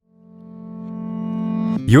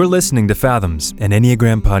You're listening to Fathoms, an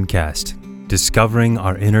Enneagram podcast, discovering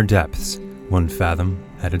our inner depths, one fathom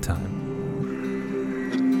at a time.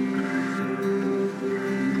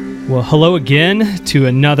 Well, hello again to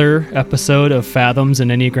another episode of Fathoms, an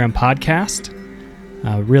Enneagram podcast.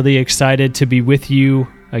 Really excited to be with you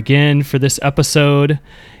again for this episode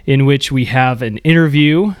in which we have an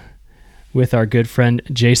interview with our good friend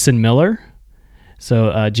Jason Miller.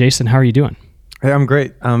 So, Jason, how are you doing? Hey, I'm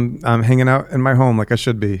great. I'm hanging out in my home like I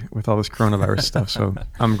should be with all this coronavirus stuff, so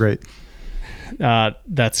I'm great.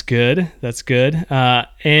 That's good. That's good.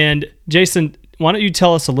 And Jason, why don't you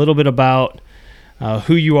tell us a little bit about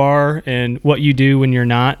who you are and what you do when you're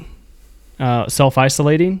not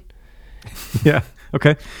self-isolating? Yeah.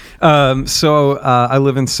 Okay. So I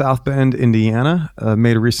live in South Bend, Indiana,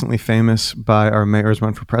 made recently famous by our mayor's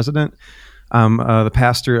run for president. I'm the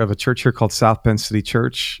pastor of a church here called South Bend City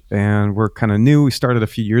Church, and we're kind of new. We started a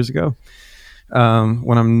few years ago.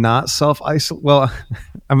 When I'm not self-isolating, well,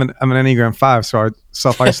 I'm an Enneagram 5, so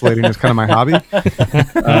self-isolating is kind of my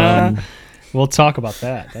hobby. We'll talk about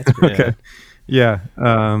that. That's great. Okay. Yeah.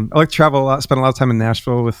 I like to travel a lot, spend a lot of time in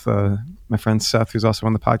Nashville with my friend Seth, who's also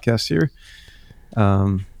on the podcast here.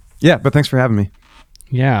 But thanks for having me.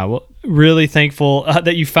 Yeah, well, really thankful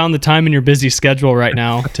that you found the time in your busy schedule right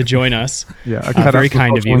now to join us. Yeah, I cut very out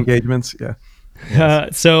kind of you. Engagements. Yeah.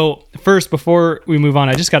 So first, before we move on,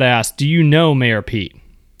 I just got to ask: do you know Mayor Pete?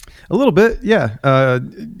 A little bit, yeah.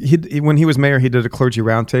 When he was mayor, he did a clergy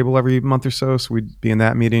roundtable every month or so we'd be in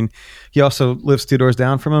that meeting. He also lives 2 doors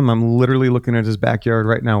down from him. I'm literally looking at his backyard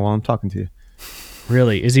right now while I'm talking to you.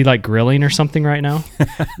 Really? Is he like grilling or something right now?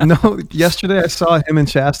 No, yesterday I saw him and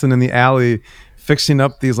Chasten in the alley fixing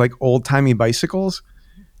up these like old-timey bicycles,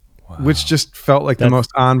 which just felt like the most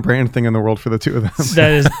on-brand thing in the world for the two of them.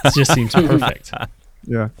 Just seems perfect.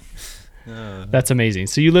 Yeah. That's amazing.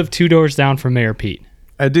 So you live 2 doors down from Mayor Pete.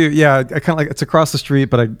 I do. Yeah. I kind of like, it's across the street,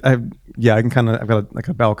 but I can kind of, I've got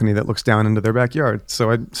a balcony that looks down into their backyard. So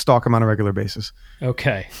I stalk them on a regular basis.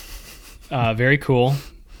 Okay. Very cool.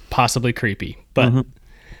 Possibly creepy, but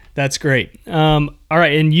that's great. All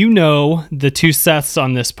right. And you know the two Seths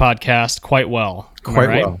on this podcast quite well. Quite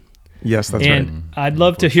well. Yes, that's right. And I'd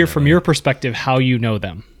love to hear from your perspective how you know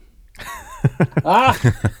them.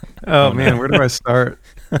 Oh man, where do I start?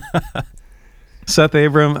 Seth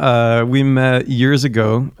Abram, we met years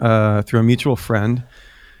ago through a mutual friend.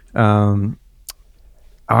 Can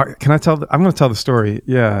I tell? I'm going to tell the story.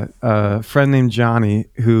 Yeah, a friend named Johnny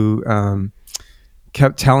who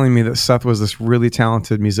kept telling me that Seth was this really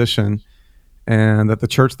talented musician, and that the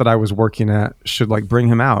church that I was working at should like bring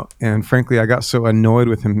him out. And frankly, I got so annoyed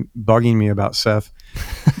with him bugging me about Seth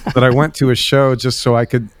that I went to a show just so I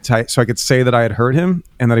could say that I had heard him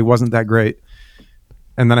and that he wasn't that great.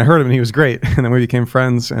 And then I heard him and he was great. And then we became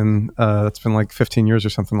friends, and that's been like 15 years or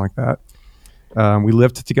something like that. We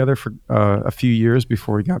lived together for a few years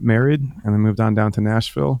before we got married, and then moved on down to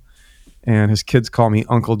Nashville. And his kids call me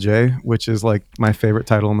Uncle Jay, which is like my favorite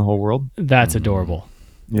title in the whole world. That's adorable.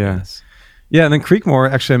 Yeah. Yes. Yeah. And then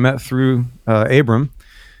Creekmore, actually I met through Abram.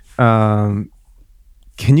 Can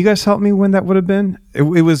you guys help me when that would have been? It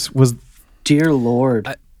was Dear Lord.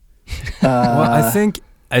 I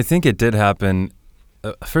think it did happen.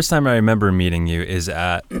 First time I remember meeting you is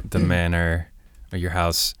at the manor or your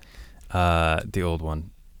house, the old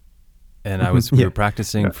one. And we were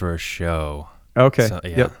practicing for a show. Okay. So,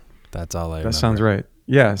 yeah. Yep. That's all I remember. That sounds right.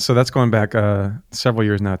 Yeah, so that's going back several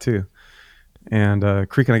years now too. And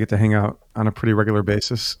Creek and I get to hang out on a pretty regular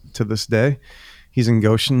basis to this day. He's in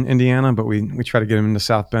Goshen, Indiana, but we try to get him into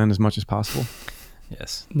South Bend as much as possible.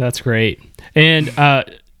 Yes. That's great. And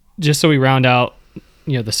just so we round out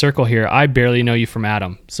the circle here, I barely know you from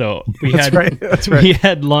Adam. So we That's right. We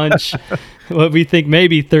had lunch what we think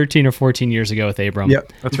maybe 13 or 14 years ago with Abram.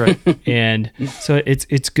 Yep, that's right. And so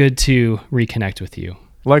it's good to reconnect with you.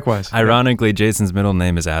 Likewise. Ironically, Jason's middle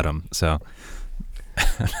name is Adam, so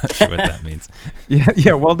I'm not sure what that means.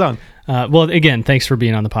 Yeah, well done. Well, again, thanks for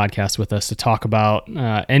being on the podcast with us to talk about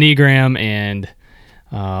Enneagram and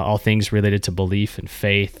all things related to belief and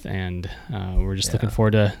faith. And we're just looking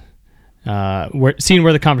forward to seeing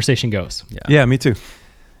where the conversation goes. Yeah, me too.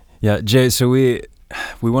 Yeah, Jay, so we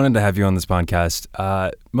wanted to have you on this podcast.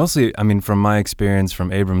 Mostly, I mean, from my experience,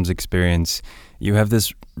 from Abram's experience, you have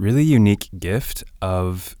this really unique gift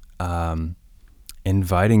of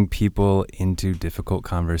inviting people into difficult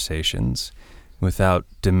conversations without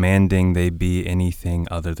demanding they be anything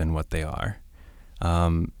other than what they are.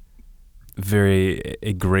 A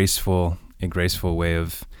graceful way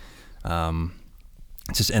of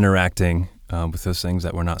just interacting with those things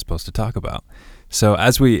that we're not supposed to talk about. So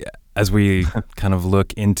as we kind of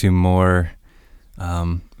look into more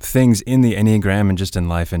things in the Enneagram and just in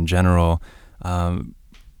life in general.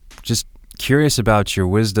 Just curious about your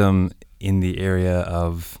wisdom in the area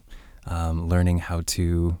of learning how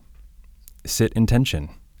to sit in tension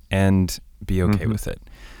and be okay with it.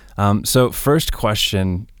 So first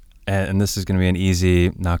question, and this is going to be an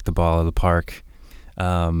easy knock the ball out of the park.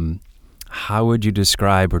 How would you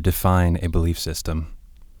describe or define a belief system?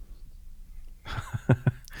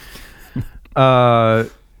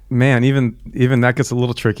 Man, even that gets a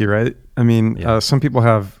little tricky, right? I mean, some people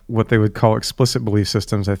have what they would call explicit belief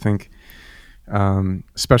systems, I think,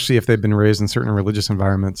 especially if they've been raised in certain religious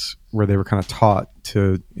environments where they were kind of taught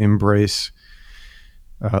to embrace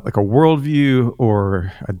like a worldview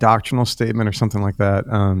or a doctrinal statement or something like that.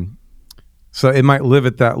 So it might live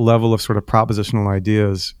at that level of sort of propositional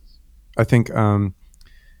ideas. I think then,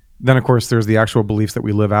 of course, there's the actual beliefs that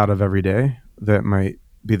we live out of every day that might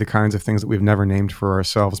be the kinds of things that we've never named for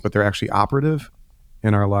ourselves, but they're actually operative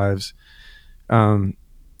in our lives.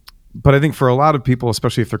 But I think for a lot of people,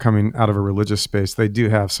 especially if they're coming out of a religious space, they do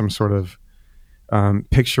have some sort of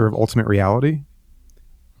picture of ultimate reality.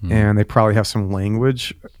 And they probably have some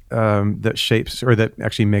language that shapes or that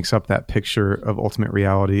actually makes up that picture of ultimate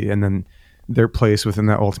reality, and then their place within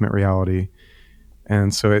that ultimate reality.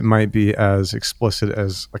 And so it might be as explicit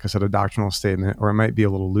as, like I said, a doctrinal statement, or it might be a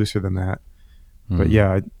little looser than that. But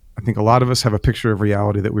yeah, I think a lot of us have a picture of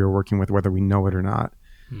reality that we are working with, whether we know it or not.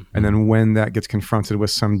 And then when that gets confronted with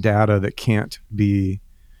some data that can't be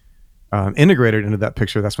integrated into that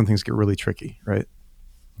picture, that's when things get really tricky, right?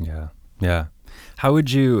 Yeah. How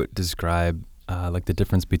would you describe like the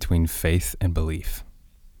difference between faith and belief?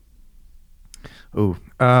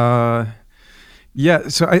 Yeah.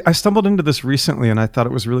 So I stumbled into this recently, and I thought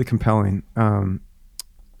it was really compelling.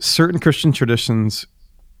 Certain Christian traditions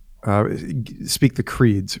speak the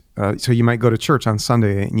creeds. So you might go to church on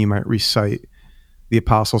Sunday and you might recite the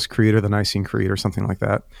Apostles' Creed or the Nicene Creed or something like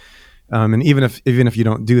that. And even if you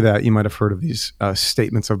don't do that, you might have heard of these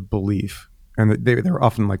statements of belief, and they're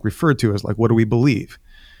often like referred to as like, what do we believe?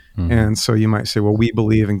 And so you might say, well, we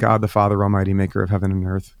believe in God the Father Almighty, maker of heaven and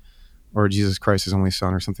earth, or Jesus Christ, his only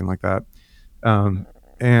Son, or something like that.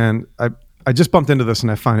 And I just bumped into this,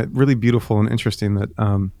 and I find it really beautiful and interesting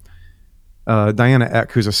that Diana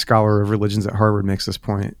Eck, who's a scholar of religions at Harvard, makes this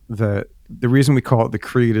point, that the reason we call it the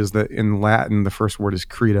creed is that in Latin, the first word is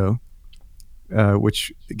credo,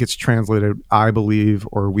 which gets translated I believe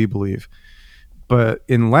or we believe. But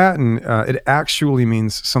in Latin, it actually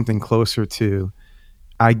means something closer to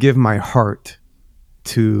I give my heart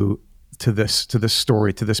to this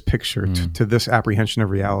story, to this picture, to this apprehension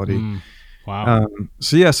of reality. Wow.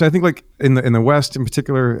 So I think like in the West in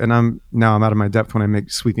particular, and I'm out of my depth when I make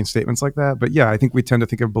sweeping statements like that. But yeah, I think we tend to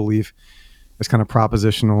think of belief as kind of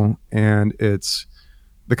propositional, and it's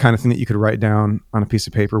the kind of thing that you could write down on a piece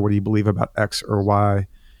of paper. What do you believe about X or Y?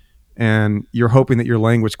 And you're hoping that your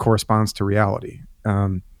language corresponds to reality.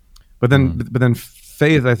 But then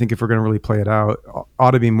faith, I think if we're going to really play it out,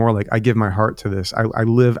 ought to be more like I give my heart to this. I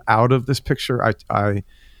live out of this picture.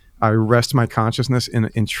 I rest my consciousness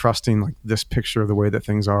in trusting like this picture of the way that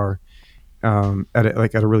things are at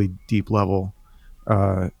a really deep level.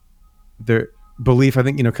 The belief, I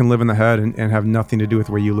think, can live in the head and have nothing to do with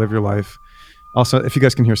where you live your life. Also, if you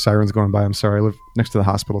guys can hear sirens going by, I'm sorry. I live next to the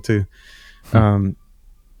hospital too.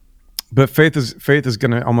 But faith is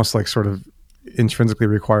going to almost like sort of intrinsically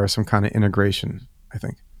require some kind of integration, I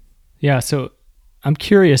think. Yeah. So I'm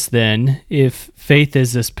curious then if faith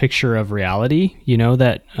is this picture of reality,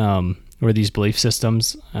 that, or these belief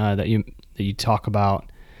systems that you talk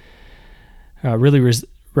about really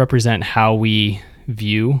represent how we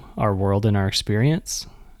view our world and our experience.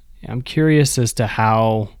 I'm curious as to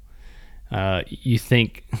how you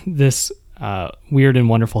think this weird and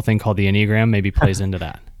wonderful thing called the Enneagram maybe plays into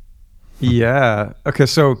that. Yeah. Okay.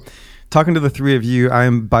 So talking to the three of you, I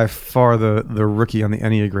am by far the rookie on the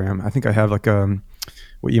Enneagram. I think I have like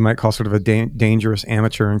what you might call sort of a dangerous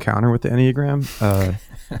amateur encounter with the Enneagram.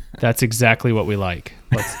 That's exactly what we like.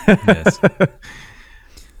 Yes.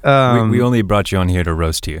 We only brought you on here to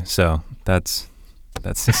roast you, so that's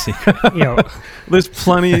the secret. There's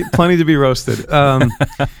plenty to be roasted.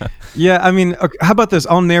 Yeah, I mean, okay, how about this?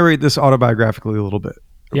 I'll narrate this autobiographically a little bit.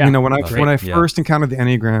 Yeah. When I first encountered the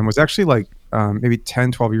Enneagram was actually like maybe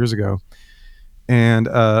 10, 12 years ago. And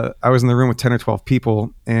I was in the room with 10 or 12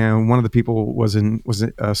 people, and one of the people was a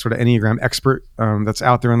sort of Enneagram expert that's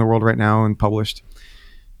out there in the world right now and published.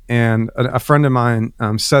 And a friend of mine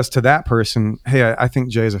says to that person, "Hey, I think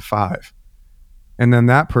Jay is a 5." And then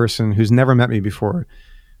that person, who's never met me before,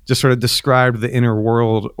 just sort of described the inner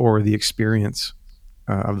world or the experience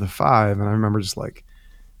of the 5. And I remember just like,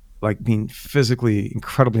 like being physically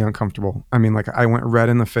incredibly uncomfortable. I mean, like I went red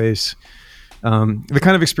in the face. The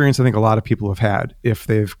kind of experience I think a lot of people have had if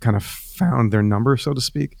they've kind of found their number, so to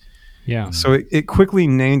speak. Yeah. So it quickly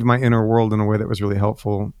named my inner world in a way that was really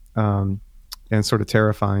helpful and sort of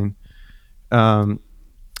terrifying. And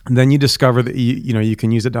then you discover that you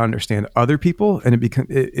can use it to understand other people, and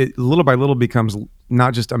it little by little becomes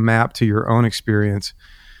not just a map to your own experience,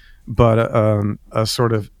 but a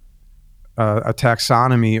sort of a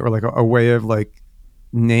taxonomy, or like a way of like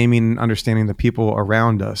naming and understanding the people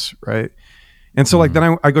around us, right? And so like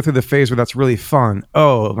then I go through the phase where that's really fun.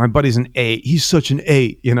 Oh, my buddy's an 8. He's such an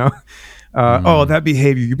 8, you know? Oh, that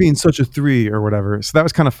behavior, you're being such a 3 or whatever. So that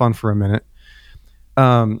was kind of fun for a minute.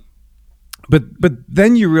 But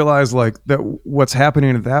then you realize like that what's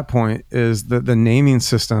happening at that point is that the naming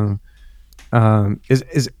system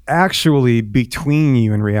is actually between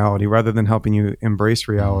you and reality rather than helping you embrace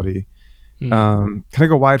reality. Can I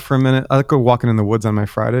go wide for a minute? I like go walking in the woods on my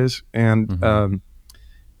Fridays, and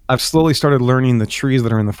I've slowly started learning the trees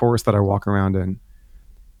that are in the forest that I walk around in.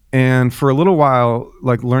 And for a little while,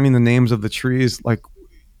 like learning the names of the trees, like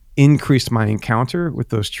increased my encounter with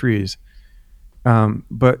those trees.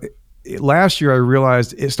 But last year I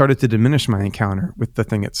realized it started to diminish my encounter with the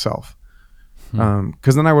thing itself.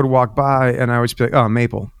 Cause then I would walk by and I would just be like, oh,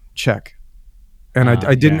 maple, check. And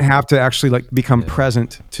I didn't have to actually like become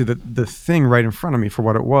present to the thing right in front of me for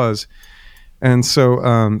what it was. And so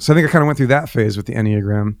I think I kind of went through that phase with the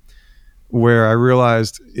Enneagram, where I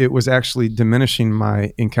realized it was actually diminishing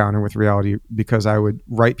my encounter with reality because I would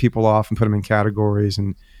write people off and put them in categories,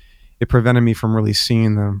 and it prevented me from really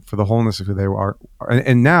seeing them for the wholeness of who they are.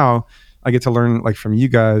 And now I get to learn like from you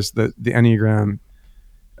guys that the Enneagram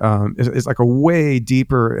is like a way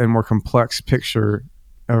deeper and more complex picture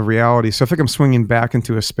of reality. So I think I'm swinging back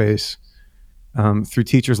into a space through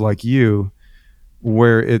teachers like you,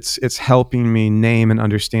 where it's helping me name and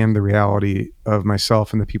understand the reality of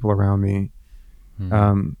myself and the people around me. So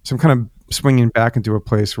I'm kind of swinging back into a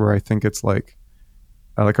place where I think it's like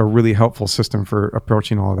a really helpful system for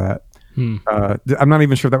approaching all of that. I'm not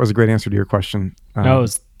even sure if that was a great answer to your question. No, it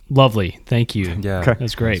was lovely. Thank you. Yeah, okay.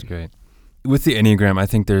 That's great. That's great. With the Enneagram, I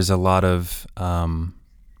think there's a lot of, I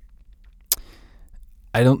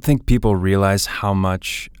don't think people realize how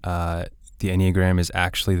much the Enneagram is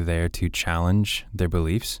actually there to challenge their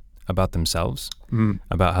beliefs about themselves,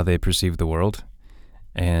 about how they perceive the world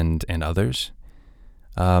and others.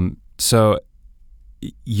 So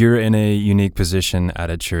you're in a unique position at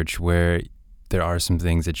a church where there are some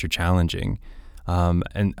things that you're challenging.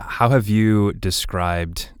 And how have you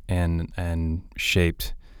described and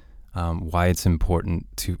shaped why it's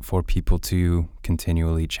important for people to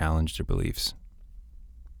continually challenge their beliefs?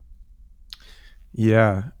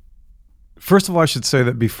 Yeah. First of all, I should say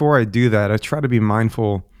that before I do that, I try to be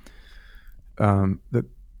mindful that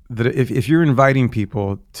if you're inviting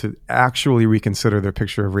people to actually reconsider their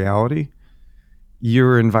picture of reality,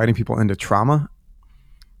 you're inviting people into trauma.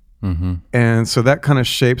 And so that kind of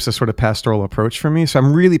shapes a sort of pastoral approach for me. So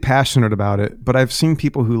I'm really passionate about it, but I've seen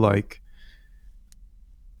people who I feel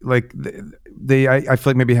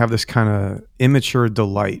like maybe have this kind of immature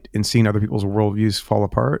delight in seeing other people's worldviews fall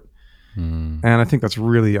apart. And I think that's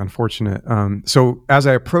really unfortunate. So as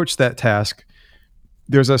I approach that task,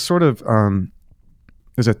 there's a sort of,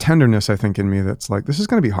 there's a tenderness, I think, in me that's like, this is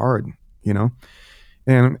going to be hard, you know?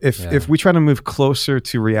 And if we try to move closer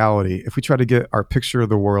to reality, if we try to get our picture of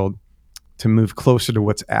the world to move closer to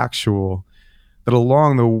what's actual, that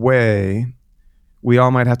along the way, we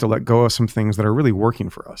all might have to let go of some things that are really working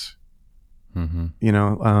for us. You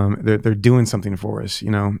know, they're doing something for us,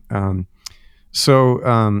 you know?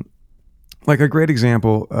 Like a great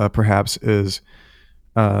example, perhaps, is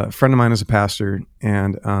a friend of mine is a pastor,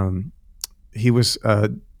 and he was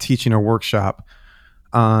teaching a workshop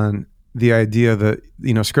on the idea that,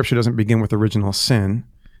 you know, Scripture doesn't begin with original sin,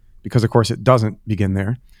 because, of course, it doesn't begin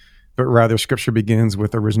there, but rather Scripture begins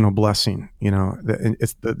with original blessing. You know,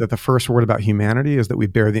 it's that the first word about humanity is that we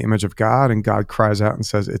bear the image of God, and God cries out and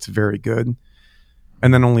says, "It's very good."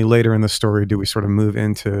 And then only later in the story do we sort of move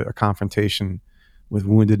into a confrontation with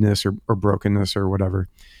woundedness or brokenness or whatever.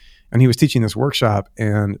 And he was teaching this workshop,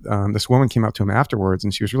 and this woman came up to him afterwards,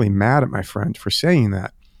 and she was really mad at my friend for saying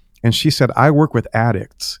that. And she said, "I work with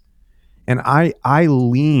addicts, and I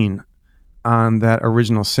lean on that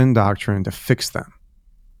original sin doctrine to fix them.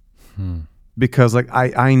 Because like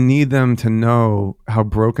I need them to know how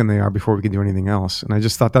broken they are before we can do anything else." And I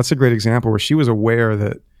just thought that's a great example where she was aware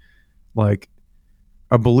that like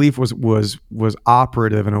a belief was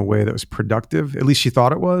operative in a way that was productive. At least she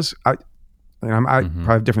thought it was. I probably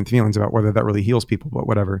have different feelings about whether that really heals people, but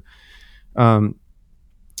whatever.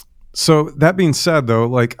 So that being said, though,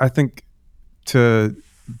 like I think to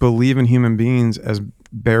believe in human beings as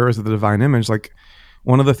bearers of the divine image, like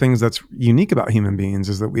one of the things that's unique about human beings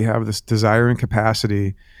is that we have this desire and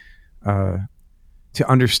capacity to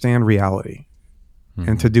understand reality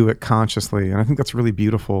and to do it consciously. And I think that's really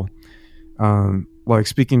beautiful. Like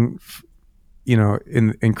speaking,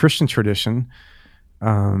 in Christian tradition,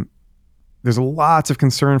 there's lots of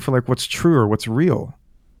concern for like what's true or what's real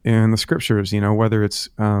in the scriptures, whether it's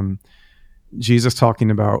Jesus talking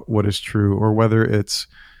about what is true or whether it's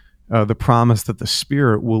the promise that the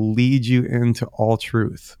Spirit will lead you into all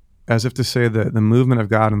truth, as if to say that the movement of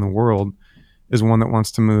God in the world is one that wants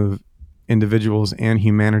to move individuals and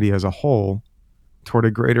humanity as a whole toward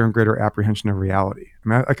a greater and greater apprehension of reality. I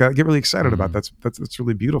mean, I get really excited about that. That's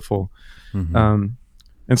really beautiful. And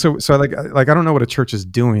so like I don't know what a church is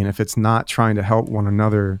doing if it's not trying to help one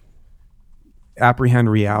another apprehend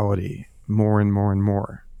reality more and more and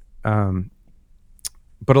more.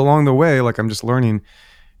 But along the way, like I'm just learning,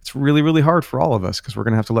 it's really, really hard for all of us because we're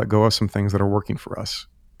going to have to let go of some things that are working for us.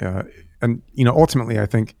 And ultimately, I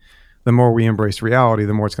think the more we embrace reality,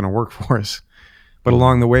 the more it's going to work for us. But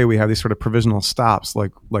along the way, we have these sort of provisional stops,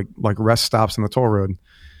 like rest stops on the toll road,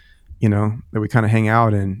 that we kind of hang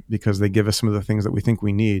out in because they give us some of the things that we think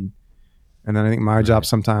we need. And then I think my job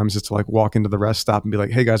sometimes is to like walk into the rest stop and be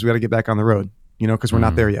like, hey guys, we got to get back on the road, because we're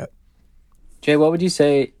not there yet. Jay, what would you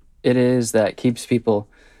say it is that keeps people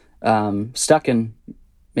stuck in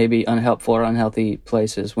maybe unhelpful or unhealthy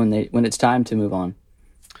places when it's time to move on?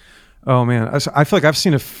 Oh man, I feel like I've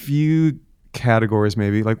seen a few categories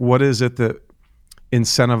maybe. Like what is it that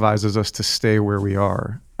incentivizes us to stay where we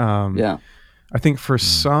are? I think for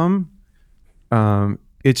some,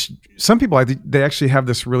 it's some people. I think they actually have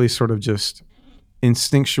this really sort of just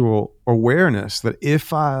instinctual awareness that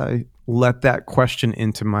if I let that question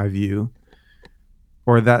into my view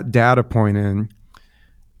or that data point in,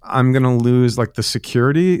 I'm going to lose like the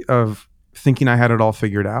security of thinking I had it all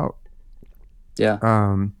figured out. Yeah.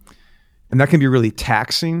 And that can be really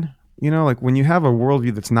taxing. Like when you have a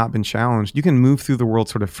worldview that's not been challenged, you can move through the world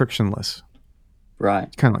sort of frictionless.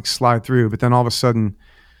 Right. Kind of like slide through, but then all of a sudden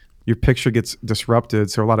your picture gets disrupted.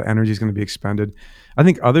 So a lot of energy is going to be expended. I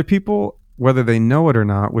think other people, whether they know it or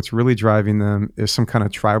not, what's really driving them is some kind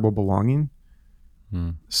of tribal belonging.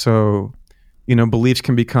 So, beliefs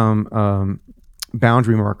can become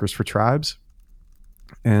boundary markers for tribes.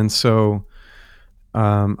 And so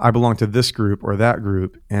I belong to this group or that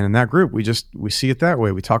group. And in that group, we see it that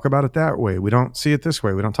way. We talk about it that way. We don't see it this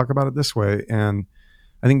way. We don't talk about it this way. And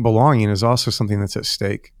I think belonging is also something that's at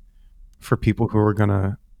stake for people who are going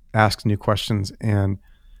to ask new questions. And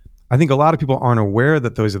I think a lot of people aren't aware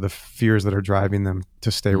that those are the fears that are driving them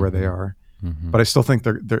to stay where they are. But I still think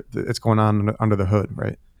it's going on under the hood,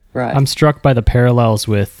 right? Right. I'm struck by the parallels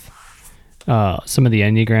with some of the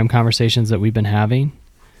Enneagram conversations that we've been having,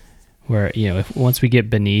 where, if once we get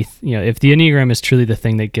beneath, if the Enneagram is truly the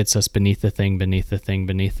thing that gets us beneath the thing,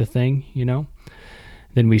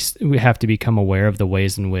 then we have to become aware of the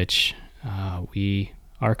ways in which we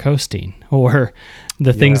are coasting, or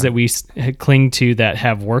the things that we cling to that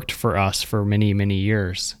have worked for us for many, many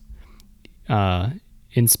years,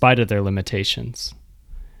 in spite of their limitations.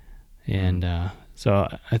 And so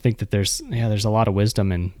I think that there's a lot of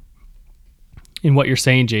wisdom in what you're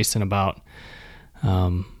saying, Jason, about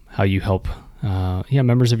how you help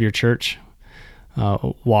members of your church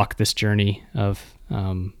walk this journey of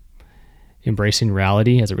embracing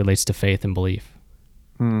reality as it relates to faith and belief.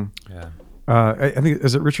 I think,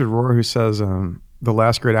 is it Richard Rohr who says the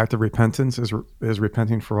last great act of repentance is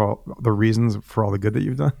repenting for all the reasons for all the good that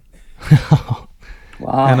you've done?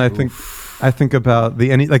 Wow. And I think about the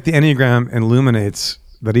Enneagram illuminates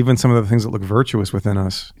that even some of the things that look virtuous within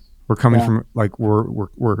us, we're coming from like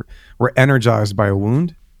we're energized by a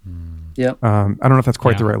wound. Yep. I don't know if that's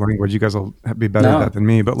quite the right language. You guys will be better at that than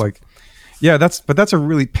me, but like, that's a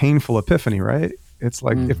really painful epiphany, right? It's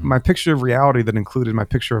like if my picture of reality that included my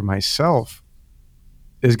picture of myself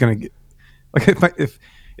is going to get, like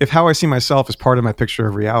if how I see myself is part of my picture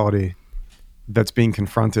of reality that's being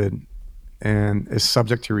confronted and is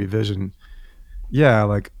subject to revision.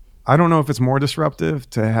 Like I don't know if it's more disruptive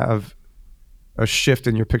to have a shift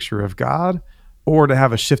in your picture of God or to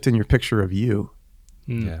have a shift in your picture of you.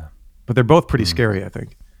 Yeah. But they're both pretty scary, I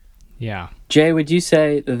think. Yeah. Jay, would you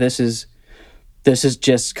say that this is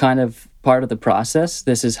just kind of part of the process?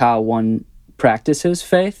 This is how one practices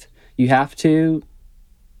faith? You have to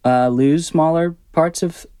lose smaller parts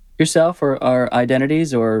of yourself or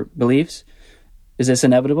identities or beliefs? Is this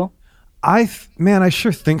inevitable? I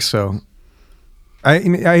sure think so. I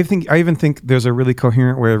even think there's a really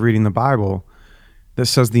coherent way of reading the Bible that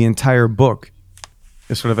says the entire book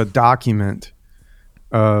is sort of a document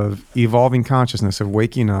of evolving consciousness, of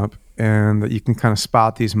waking up, and that you can kind of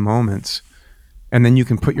spot these moments, and then you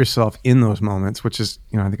can put yourself in those moments, which is,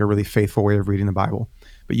 I think a really faithful way of reading the Bible.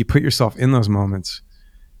 But you put yourself in those moments,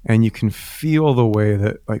 and you can feel the way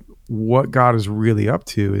that, like, what God is really up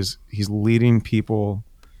to is he's leading people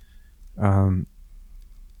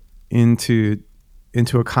into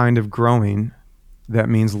a kind of growing that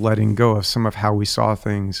means letting go of some of how we saw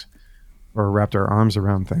things or wrapped our arms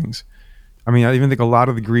around things. I mean, I even think a lot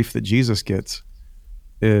of the grief that Jesus gets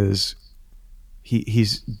is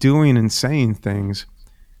he's doing and saying things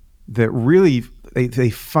that really they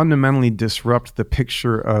fundamentally disrupt the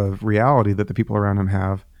picture of reality that the people around him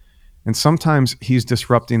have. And sometimes he's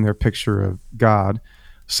disrupting their picture of God.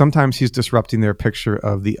 Sometimes he's disrupting their picture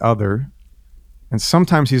of the other. And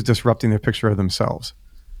sometimes he's disrupting their picture of themselves.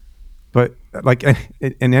 But like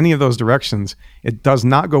in any of those directions, it does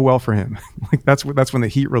not go well for him. Like that's when the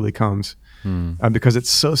heat really comes, because it's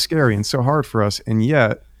so scary and so hard for us. And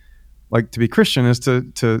yet, like, to be Christian is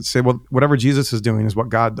to say, well, whatever Jesus is doing is what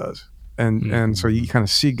God does. And so you kind of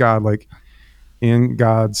see God, like, in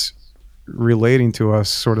God's relating to us,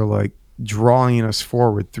 sort of like drawing us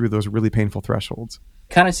forward through those really painful thresholds.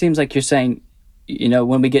 Kind of seems like you're saying,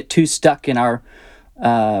 when we get too stuck in our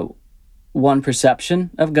one perception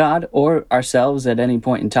of God or ourselves at any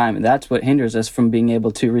point in time, and that's what hinders us from being able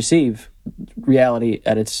to receive reality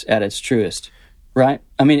at its truest, right?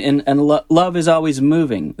 I mean, and love is always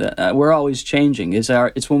moving. We're always changing.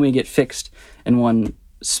 It's when we get fixed in one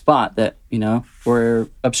spot that we're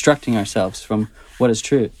obstructing ourselves from what is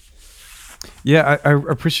true. Yeah, I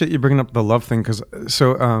appreciate you bringing up the love thing, because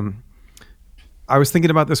I was thinking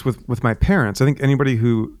about this with my parents. I think anybody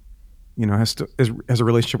who has a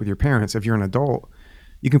relationship with your parents, if you're an adult,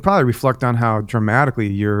 you can probably reflect on how dramatically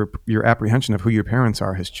your apprehension of who your parents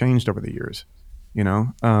are has changed over the years.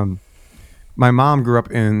 My mom grew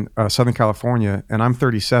up in Southern California, and I'm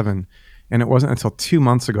 37, and it wasn't until 2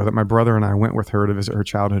 months ago that my brother and I went with her to visit her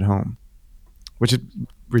childhood home, which is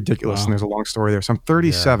ridiculous. Wow. And there's a long story there. So I'm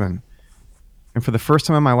 37. Yeah. And for the first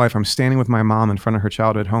time in my life, I'm standing with my mom in front of her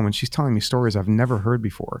childhood home, and she's telling me stories I've never heard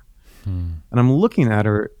before. And I'm looking at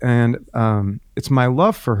her, and it's my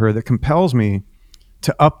love for her that compels me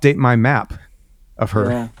to update my map of her.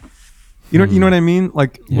 Yeah. You know what I mean?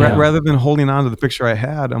 Like, rather than holding on to the picture I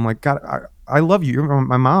had, I'm like, God, I love you. You're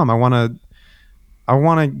my mom. I want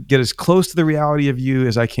to get as close to the reality of you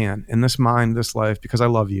as I can in this mind, this life, because I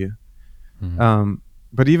love you.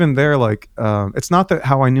 But even there, like, it's not that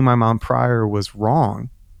how I knew my mom prior was wrong,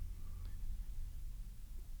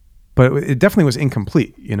 but it definitely was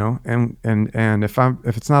incomplete, and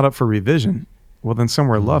if it's not up for revision, well, then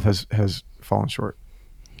somewhere love has fallen short.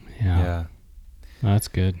 Yeah. That's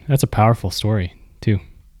good. That's a powerful story too.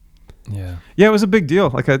 Yeah, it was a big deal.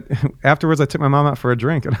 Like, afterwards I took my mom out for a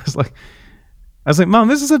drink, and I was like, Mom,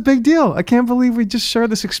 this is a big deal. I can't believe we just shared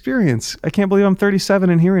this experience. I can't believe I'm 37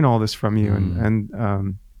 and hearing all this from you. And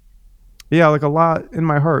like, a lot in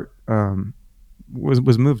my heart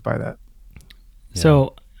was moved by that. Yeah.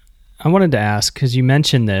 So I wanted to ask, because you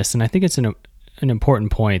mentioned this, and I think it's an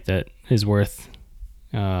important point that is worth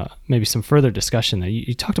maybe some further discussion. That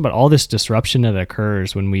you talked about all this disruption that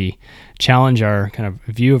occurs when we challenge our kind of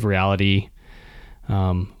view of reality,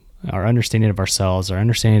 our understanding of ourselves, our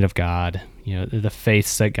understanding of God, the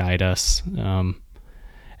faiths that guide us,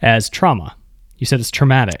 as trauma. You said it's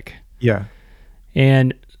traumatic. Yeah.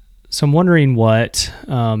 And so I'm wondering what,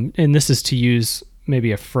 and this is to use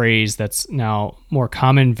maybe a phrase that's now more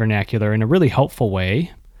common vernacular in a really helpful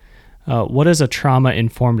way. What does a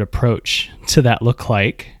trauma-informed approach to that look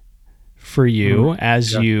like for you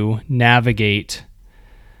as you navigate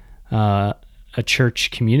a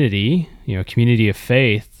church community, community of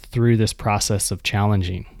faith, through this process of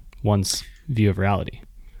challenging one's view of reality?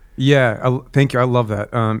 Yeah, thank you. I love that.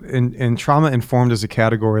 And trauma-informed is a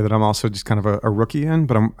category that I'm also just kind of a rookie in,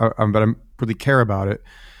 but I really care about it.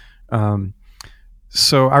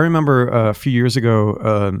 So I remember a few years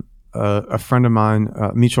ago, a friend of mine,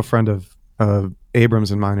 a mutual friend of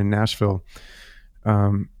Abrams and mine in Nashville,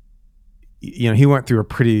 he went through a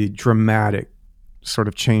pretty dramatic sort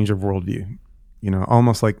of change of worldview.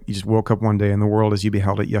 Almost like you just woke up one day and the world as you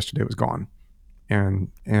beheld it yesterday was gone. And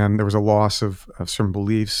there was a loss of certain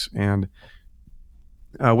beliefs. And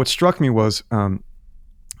what struck me was,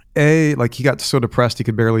 like, he got so depressed he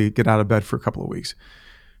could barely get out of bed for a couple of weeks.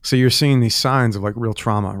 So you're seeing these signs of, like, real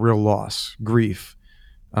trauma, real loss, grief,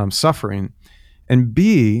 suffering. And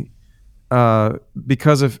B,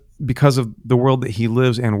 because of the world that he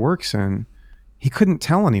lives and works in, he couldn't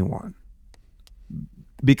tell anyone,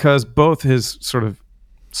 because both his sort of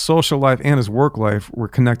social life and his work life were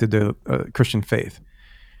connected to Christian faith.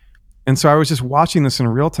 And so I was just watching this in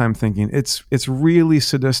real time thinking, it's really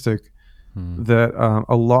sadistic that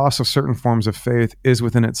a loss of certain forms of faith is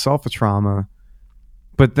within itself a trauma.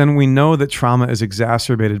 But then we know that trauma is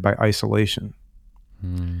exacerbated by isolation.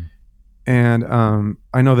 And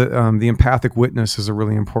I know that the empathic witness is a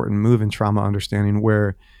really important move in trauma understanding,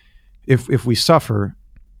 where if we suffer,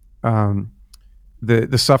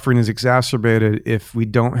 the suffering is exacerbated if we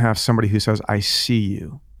don't have somebody who says, I see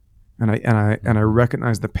you, and I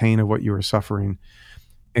recognize the pain of what you are suffering.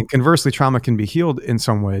 And conversely, trauma can be healed in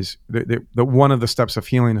some ways. The one of the steps of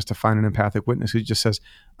healing is to find an empathic witness who just says,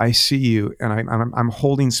 I see you, and I'm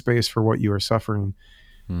holding space for what you are suffering.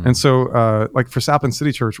 And so, like for Sapling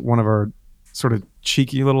City Church, one of our sort of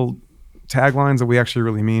cheeky little taglines that we actually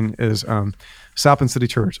really mean is Sapling City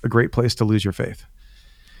Church, a great place to lose your faith.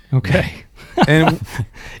 Okay. And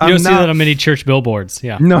you don't see that on many church billboards.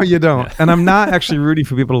 Yeah. No, you don't. And I'm not actually rooting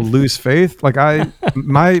for people to lose faith. Like my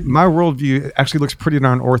worldview actually looks pretty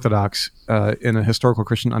darn orthodox in a historical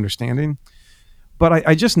Christian understanding. But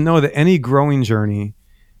I just know that any growing journey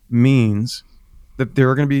means that there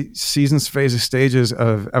are going to be seasons, phases, stages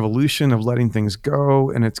of evolution, of letting things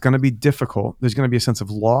go, and it's going to be difficult. There's going to be a sense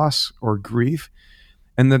of loss or grief,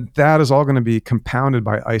 and that is all going to be compounded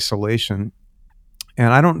by isolation.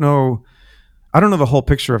 And I don't know the whole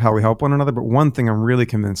picture of how we help one another, but one thing I'm really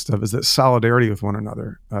convinced of is that solidarity with one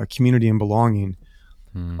another, community and belonging,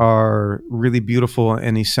 are really beautiful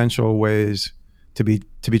and essential ways to be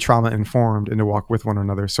trauma informed and to walk with one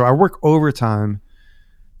another. So I work overtime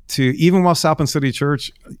to, even while Sapling City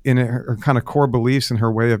Church in her kind of core beliefs and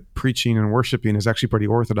her way of preaching and worshiping is actually pretty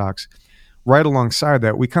orthodox, right alongside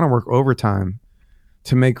that, we kind of work overtime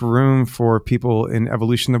to make room for people in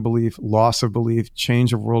evolution of belief, loss of belief,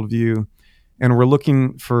 change of worldview. And we're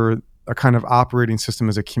looking for a kind of operating system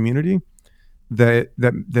as a community that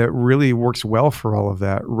really works well for all of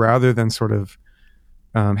that, rather than sort of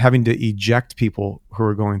having to eject people who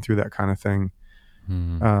are going through that kind of thing.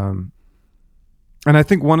 And I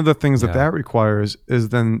think one of the things that requires is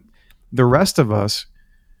then the rest of us,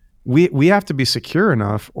 we have to be secure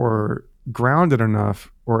enough or grounded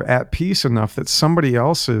enough or at peace enough that somebody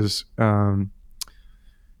else's erosion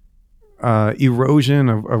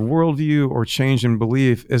of worldview or change in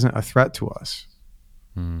belief isn't a threat to us.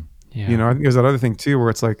 You know, I think there's that other thing too,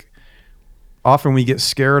 where it's like, often we get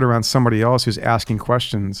scared around somebody else who's asking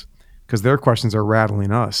questions because their questions are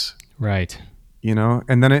rattling us. Right. You know,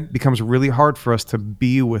 and then it becomes really hard for us to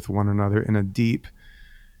be with one another in a deep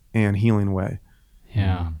and healing way.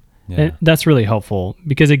 Yeah. And that's really helpful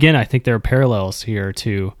because, again, I think there are parallels here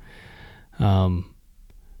to when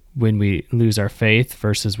we lose our faith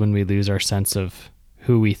versus when we lose our sense of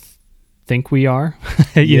who we think we are.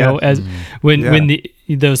 you know, as when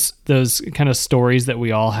those kind of stories that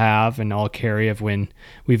we all have and all carry of when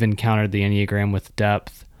we've encountered the Enneagram with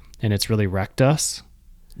depth and it's really wrecked us.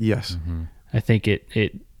 Yes. I think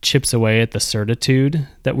it chips away at the certitude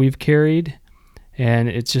that we've carried, and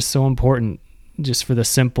it's just so important just for the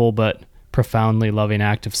simple but profoundly loving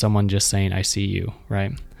act of someone just saying, I see you,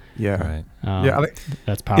 right? Yeah. Right.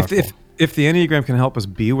 That's powerful. If the Enneagram can help us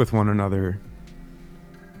be with one another,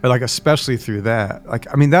 like especially through that,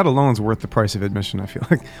 like, I mean, that alone is worth the price of admission, I feel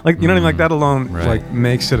like you know what I mean? Like that alone like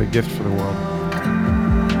makes it a gift for the world.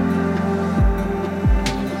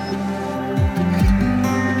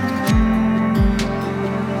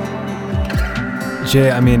 Jay,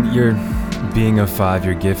 I mean, your being a 5,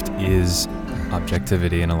 your gift is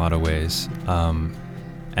objectivity in a lot of ways.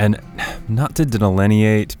 And not to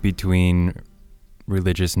delineate between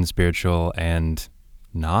religious and spiritual and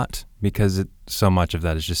not, because so much of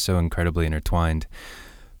that is just so incredibly intertwined.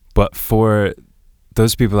 But for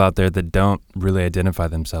those people out there that don't really identify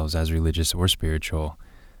themselves as religious or spiritual,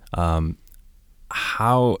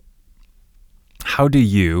 how do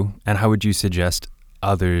you, and how would you suggest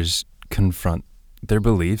others confront their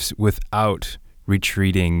beliefs without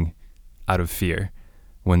retreating out of fear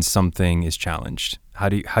when something is challenged? How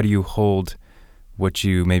do you hold what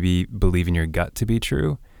you maybe believe in your gut to be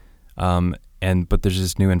true, but there's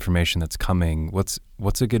this new information that's coming?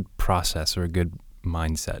 What's a good process or a good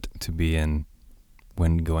mindset to be in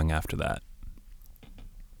when going after that?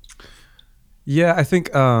 Yeah, I think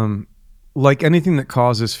like anything that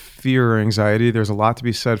causes fear or anxiety, there's a lot to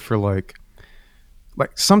be said for like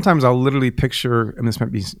sometimes I'll literally picture, and this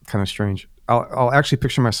might be kind of strange, I'll actually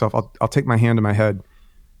picture myself, I'll take my hand to my head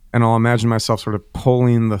and I'll imagine myself sort of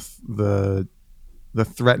pulling the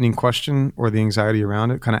threatening question or the anxiety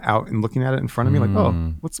around it kind of out and looking at it in front of me like,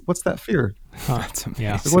 oh, what's that fear? That's amazing.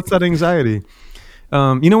 Like, what's that anxiety?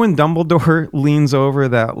 You know when Dumbledore leans over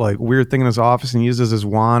that like weird thing in his office and uses his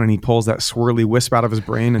wand and he pulls that swirly wisp out of his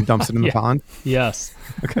brain and dumps it in the pond? Yes.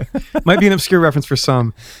 Okay. Might be an obscure reference for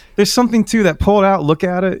some. There's something to that. Pull it out, look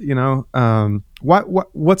at it, you know.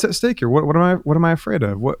 What's at stake here? What am I afraid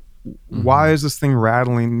of? Why is this thing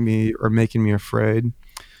rattling me or making me afraid?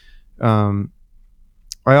 I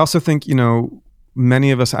also think, you know,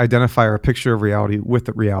 many of us identify our picture of reality with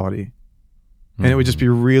the reality. And it would just be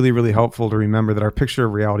really, really helpful to remember that our picture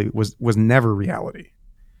of reality was never reality.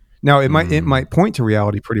 Now it might point to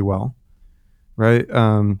reality pretty well, right?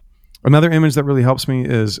 Another image that really helps me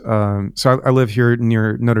is so I live here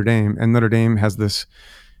near Notre Dame, and Notre Dame has this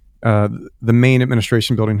the main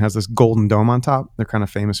administration building has this golden dome on top. They're kind of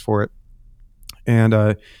famous for it,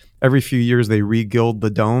 and every few years they re-gild the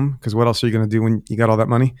dome because what else are you going to do when you got all that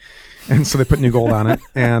money? And so they put new gold on it.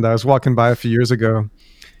 And I was walking by a few years ago.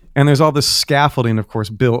 And there's all this scaffolding, of course,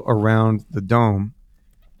 built around the dome.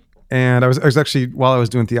 And I was actually, while I was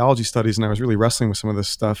doing theology studies and I was really wrestling with some of this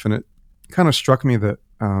stuff, and it kind of struck me that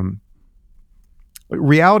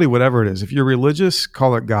reality, whatever it is, if you're religious,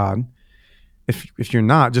 call it God. If you're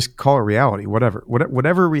not, just call it reality,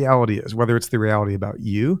 whatever reality is, whether it's the reality about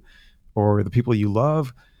you or the people you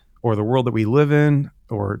love or the world that we live in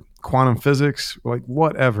or quantum physics, like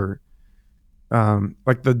whatever.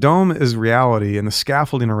 Like the dome is reality and the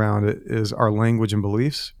scaffolding around it is our language and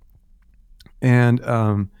beliefs.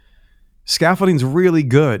 And scaffolding is really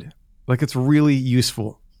good. Like it's really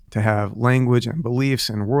useful to have language and beliefs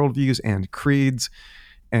and worldviews and creeds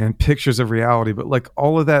and pictures of reality. But like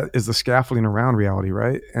all of that is the scaffolding around reality,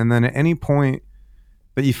 right? And then at any point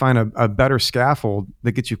that you find a better scaffold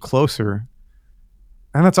that gets you closer,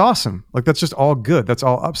 and that's awesome. Like that's just all good. That's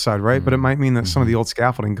all upside, right? But it might mean that some of the old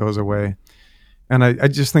scaffolding goes away. And I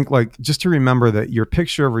just think like, just to remember that your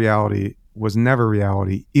picture of reality was never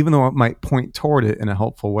reality, even though it might point toward it in a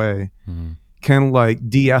helpful way, can like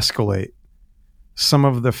de-escalate some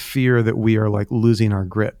of the fear that we are like losing our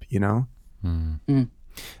grip, you know?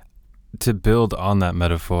 To build on that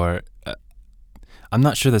metaphor, I'm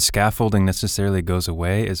not sure the scaffolding necessarily goes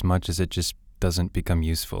away as much as it just doesn't become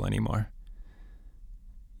useful anymore.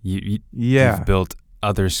 You've built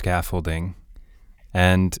other scaffolding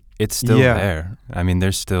and it's still there. I mean,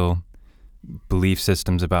 there's still belief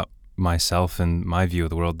systems about myself and my view of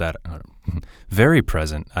the world that are very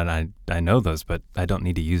present. And I know those, but I don't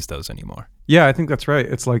need to use those anymore. Yeah, I think that's right.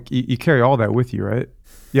 It's like you carry all that with you, right?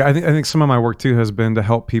 Yeah, I think some of my work too has been to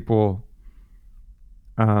help people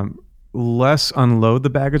less unload the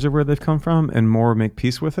baggage of where they've come from and more make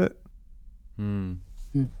peace with it.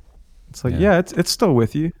 It's like, it's still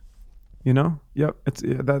with you. You know, yep.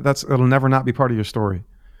 It'll never not be part of your story.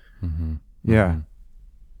 Yeah.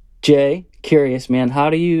 Jay, curious, man.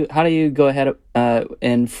 How do you go ahead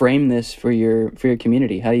and frame this for your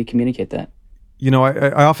community? How do you communicate that? You know,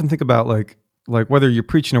 I often think about like whether you're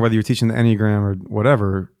preaching or whether you're teaching the Enneagram or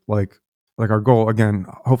whatever. Like our goal again,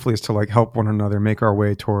 hopefully, is to like help one another make our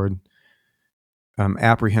way toward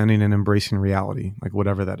apprehending and embracing reality, like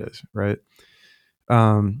whatever that is, right?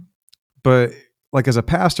 But like as a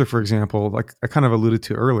pastor, for example, like I kind of alluded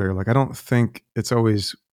to earlier, like I don't think it's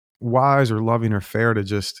always wise or loving or fair to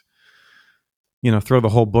just, you know, throw the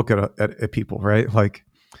whole book at people, right? Like,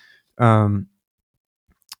 so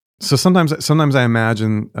sometimes I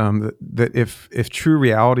imagine that if true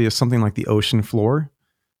reality is something like the ocean floor,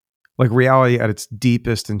 like reality at its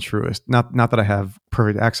deepest and truest, not that I have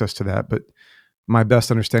perfect access to that, but my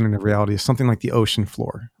best understanding of reality is something like the ocean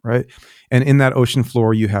floor, right? And in that ocean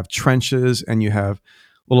floor, you have trenches and you have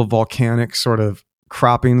little volcanic sort of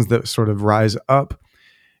croppings that sort of rise up.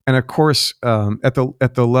 And of course, at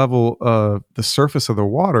the level of the surface of the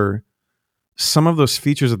water, some of those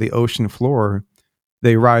features of the ocean floor,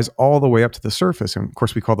 they rise all the way up to the surface. And of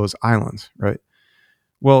course, we call those islands, right?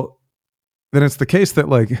 Well, then it's the case that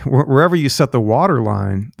like wherever you set the water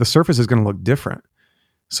line, the surface is going to look different.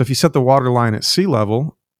 So if you set the water line at sea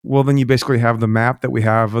level, well, then you basically have the map that we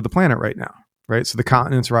have of the planet right now, right? So the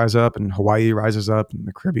continents rise up and Hawaii rises up and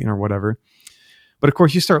the Caribbean or whatever. But of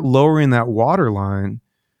course, you start lowering that water line,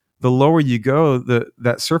 the lower you go,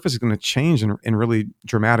 that surface is going to change in really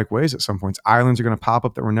dramatic ways at some points. Islands are going to pop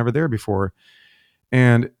up that were never there before.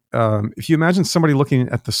 And if you imagine somebody looking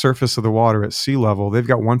at the surface of the water at sea level, they've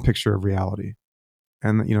got one picture of reality.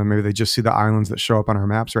 And you know, maybe they just see the islands that show up on our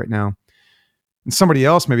maps right now. And somebody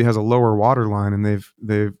else maybe has a lower water line and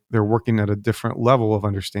they're working at a different level of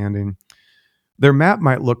understanding. Their map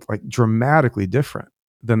might look like dramatically different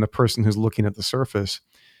than the person who's looking at the surface.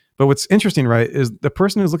 But what's interesting, right, is the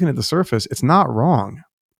person who's looking at the surface, it's not wrong,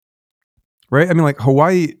 right? I mean, like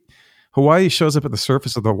Hawaii shows up at the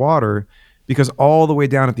surface of the water because all the way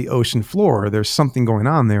down at the ocean floor, there's something going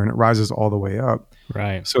on there and it rises all the way up.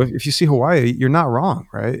 Right. So if you see Hawaii, you're not wrong,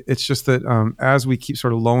 right? It's just that as we keep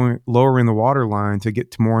sort of lowering the water line to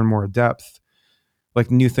get to more and more depth, like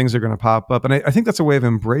new things are going to pop up. And I think that's a way of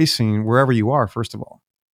embracing wherever you are, first of all.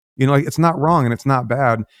 Like it's not wrong and it's not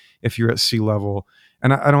bad if you're at sea level.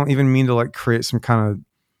 And I don't even mean to like create some kind of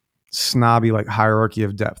snobby like hierarchy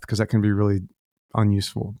of depth, because that can be really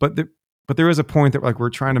unuseful. But there is a point that like we're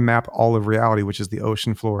trying to map all of reality, which is the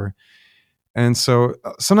ocean floor. And so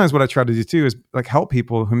sometimes what I try to do too is like help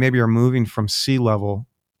people who maybe are moving from sea level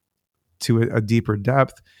to a deeper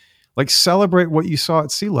depth, like celebrate what you saw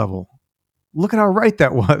at sea level. Look at how right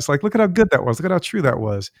that was. Like, look at how good that was. Look at how true that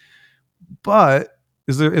was. But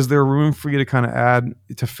is there room for you to kind of add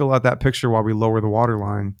to fill out that picture while we lower the water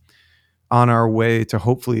line on our way to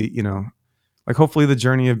hopefully, hopefully the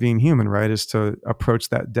journey of being human, right, is to approach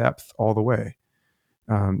that depth all the way.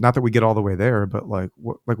 Not that we get all the way there, but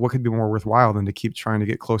what could be more worthwhile than to keep trying to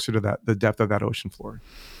get closer to the depth of that ocean floor?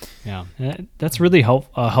 Yeah, that's really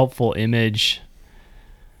a helpful image.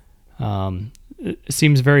 It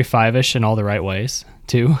seems very 5-ish in all the right ways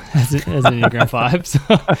too, as an Enneagram 5.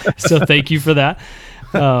 So thank you for that.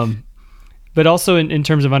 But also in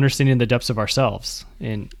terms of understanding the depths of ourselves,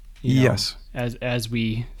 and yes, as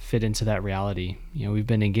we fit into that reality, we've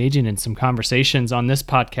been engaging in some conversations on this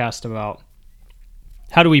podcast about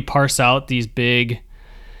how do we parse out these big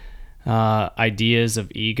ideas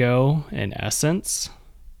of ego and essence,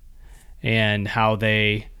 and how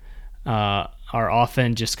they are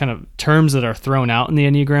often just kind of terms that are thrown out in the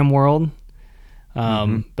Enneagram world,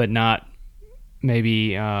 but not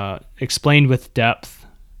maybe explained with depth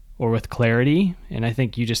or with clarity. And I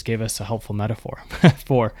think you just gave us a helpful metaphor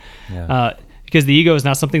for, because the ego is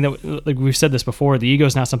not something that, like we've said this before, the ego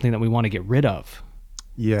is not something that we want to get rid of.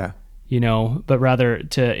 Yeah. But rather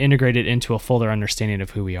to integrate it into a fuller understanding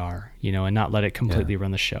of who we are, and not let it completely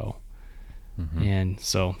run the show. Mm-hmm. And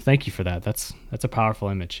so thank you for that. That's a powerful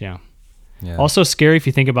image. Yeah. Also scary if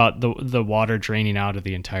you think about the water draining out of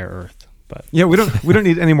the entire earth. But yeah, we don't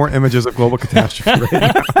need any more images of global catastrophe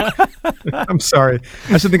right now. I'm sorry.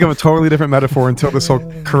 I should think of a totally different metaphor until this whole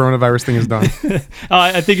coronavirus thing is done.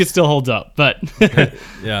 I think it still holds up, but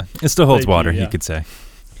yeah, it still holds water, you could say.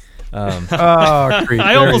 Great.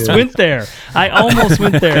 I almost went there,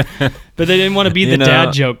 but they didn't want to be the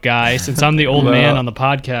dad joke guy since I'm the old man on the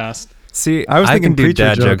podcast. See, I can do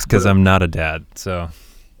dad jokes because I'm not a dad, so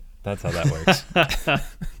that's how that works.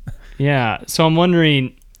 Yeah, so I'm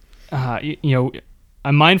wondering,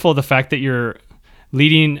 I'm mindful of the fact that you're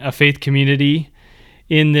leading a faith community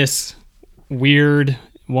in this weird,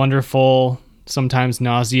 wonderful, sometimes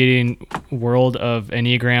nauseating world of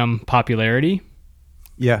Enneagram popularity.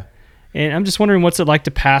 Yeah. And I'm just wondering, what's it like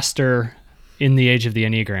to pastor in the age of the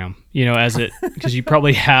Enneagram? Because you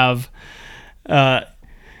probably have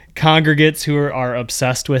congregates who are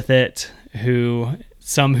obsessed with it,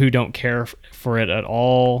 some who don't care for it at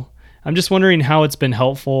all. I'm just wondering how it's been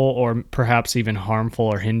helpful or perhaps even harmful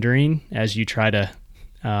or hindering as you try to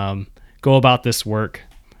go about this work,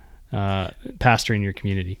 pastoring your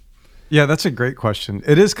community. Yeah, that's a great question.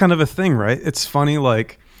 It is kind of a thing, right? It's funny,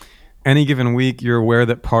 like any given week, you're aware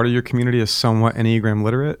that part of your community is somewhat Enneagram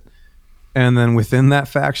literate. And then within that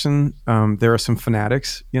faction, there are some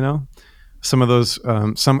fanatics, some of those,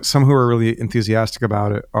 some who are really enthusiastic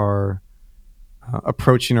about it are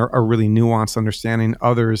approaching a really nuanced understanding.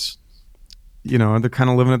 Others, they're kind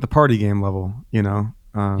of living at the party game level,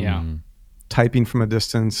 typing from a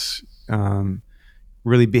distance,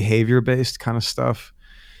 really behavior-based kind of stuff.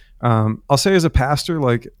 I'll say as a pastor,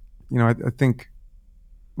 I think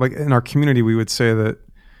like in our community, we would say that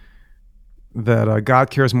God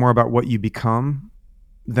cares more about what you become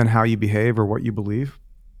than how you behave or what you believe.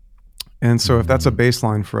 And so if that's a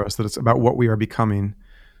baseline for us, that it's about what we are becoming,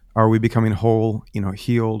 are we becoming whole,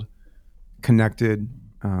 healed, connected?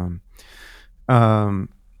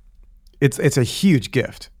 It's a huge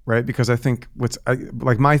gift, right? Because I think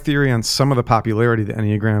my theory on some of the popularity of the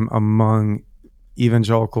Enneagram among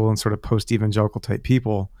evangelical and sort of post-evangelical type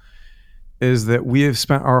people is that we have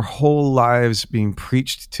spent our whole lives being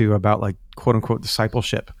preached to about like quote unquote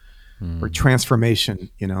discipleship or transformation,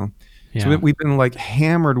 So we've been like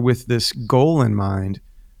hammered with this goal in mind,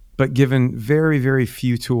 but given very, very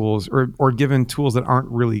few tools or given tools that aren't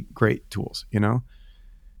really great tools,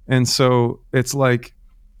 And so it's like,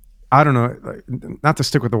 I don't know, not to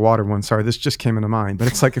stick with the water one, sorry, this just came into mind, but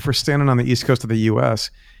it's like if we're standing on the East Coast of the US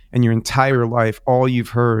and your entire life, all you've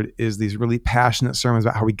heard is these really passionate sermons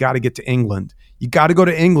about how we got to get to England. You got to go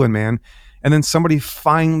to England, man. And then somebody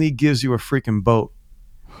finally gives you a freaking boat.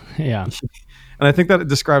 Yeah. And I think that it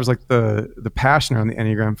describes like the passion around the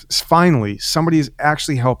Enneagram. Finally, somebody's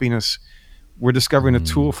actually helping us. We're discovering a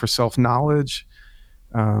tool for self-knowledge,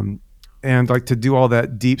 and like to do all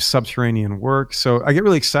that deep subterranean work. So I get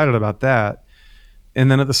really excited about that. And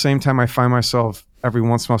then at the same time, I find myself every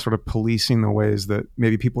once in a while sort of policing the ways that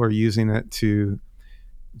maybe people are using it to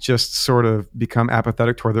just sort of become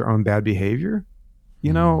apathetic toward their own bad behavior,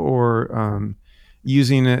 or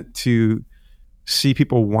using it to see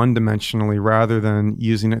people one-dimensionally rather than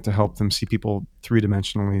using it to help them see people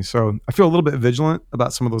three-dimensionally. So I feel a little bit vigilant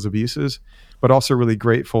about some of those abuses, but also really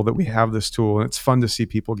grateful that we have this tool, and it's fun to see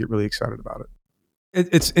people get really excited about it.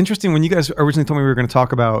 It's interesting when you guys originally told me we were going to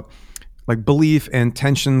talk about like belief and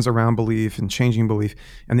tensions around belief and changing belief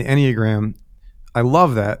and the Enneagram. I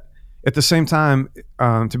love that. At the same time,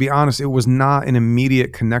 to be honest, it was not an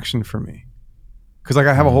immediate connection for me, because like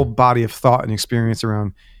I have a whole body of thought and experience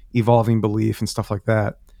around evolving belief and stuff like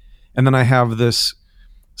that. And then I have this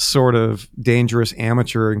sort of dangerous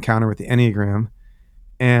amateur encounter with the Enneagram.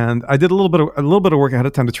 And I did a little bit of work ahead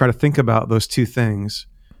of time to try to think about those two things.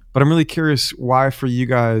 But I'm really curious why for you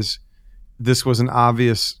guys this was an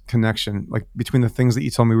obvious connection, like between the things that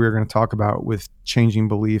you told me we were going to talk about with changing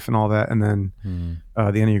belief and all that, and then the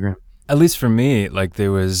Enneagram. At least for me, like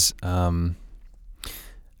there was, like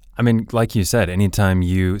you said, anytime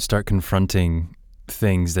you start confronting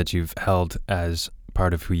things that you've held as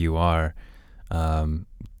part of who you are,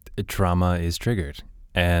 trauma is triggered.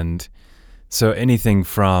 And so anything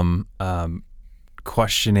from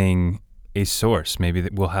questioning a source, maybe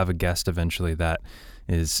that we'll have a guest eventually that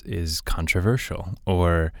is controversial,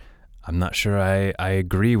 or I'm not sure I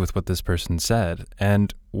agree with what this person said.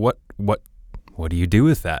 And what do you do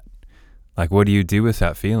with that? Like, what do you do with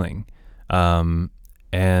that feeling? And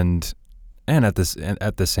at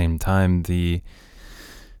the same time, the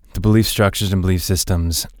belief structures and belief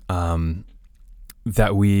systems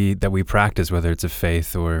that we practice, whether it's a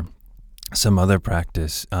faith or some other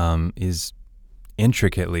practice, is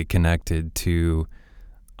intricately connected to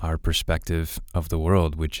our perspective of the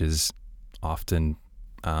world, which is often,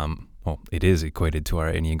 it is equated to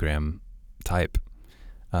our Enneagram type.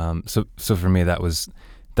 So for me, that was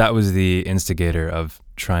the instigator of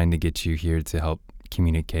trying to get you here to help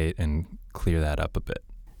communicate and clear that up a bit.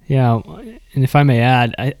 Yeah, and if I may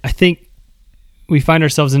add, I think we find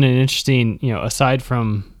ourselves in an interesting, aside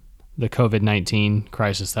from the COVID-19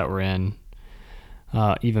 crisis that we're in,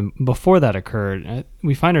 even before that occurred,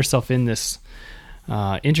 we find ourselves in this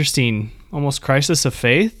interesting, almost crisis of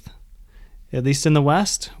faith, at least in the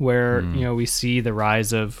West, where we see the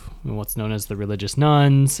rise of what's known as the religious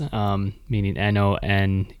nuns, meaning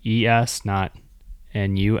N-O-N-E-S, not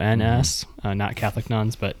N-U-N-S, not Catholic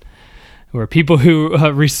nuns, but where people who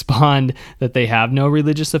respond that they have no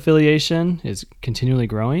religious affiliation is continually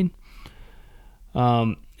growing.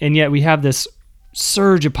 And yet we have this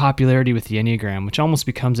surge of popularity with the Enneagram, which almost has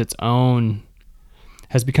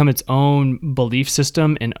become its own belief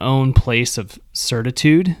system and own place of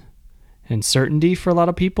certitude and certainty for a lot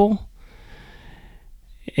of people.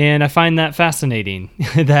 And I find that fascinating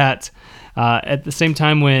that at the same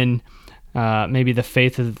time when maybe the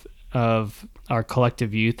faith of our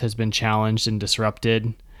collective youth has been challenged and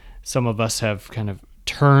disrupted, some of us have kind of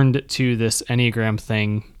turned to this Enneagram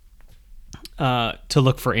thing to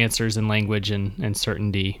look for answers in language and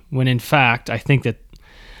certainty, when in fact, I think that,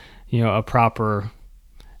 a proper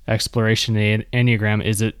exploration of the Enneagram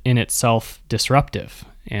is in itself disruptive,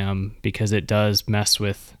 because it does mess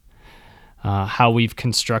with how we've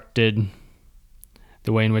constructed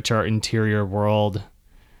the way in which our interior world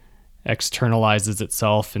externalizes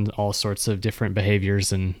itself in all sorts of different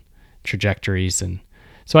behaviors and trajectories. And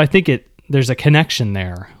so I think there's a connection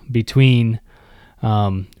there between,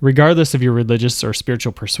 regardless of your religious or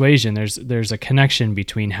spiritual persuasion, there's a connection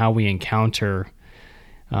between how we encounter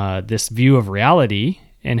this view of reality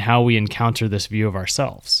and how we encounter this view of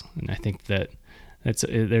ourselves. And I think that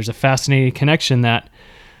there's a fascinating connection that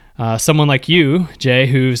someone like you, Jay,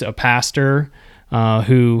 who's a pastor,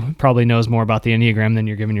 who probably knows more about the Enneagram than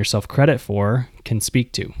you're giving yourself credit for, can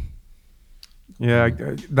speak to. Yeah,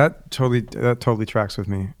 that totally tracks with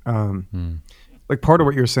me. Like part of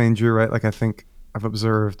what you're saying, Drew, right? Like I think I've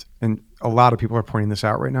observed, and a lot of people are pointing this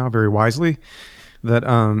out right now very wisely, that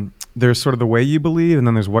there's sort of the way you believe and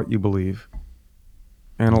then there's what you believe.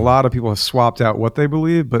 And a lot of people have swapped out what they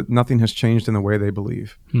believe, but nothing has changed in the way they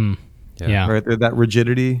believe. Yeah. Right? That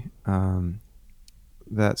rigidity,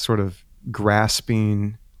 that sort of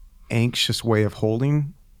grasping, anxious way of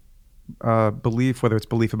holding belief, whether it's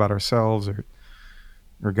belief about ourselves or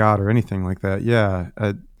God or anything like that. Yeah.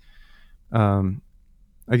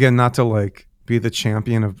 Again, not to like be the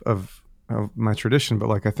champion of of my tradition, but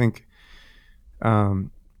like I think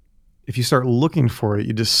if you start looking for it,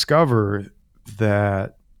 you discover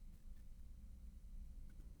that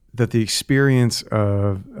the experience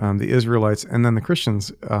of the Israelites and then the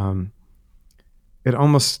Christians, it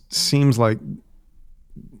almost seems like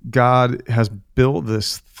God has built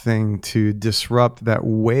this thing to disrupt that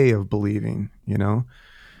way of believing, you know?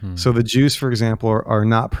 So the Jews, for example, are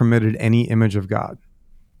not permitted any image of God,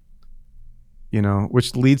 you know,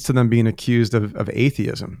 which leads to them being accused of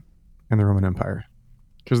atheism in the Roman Empire,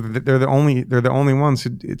 because they're the only ones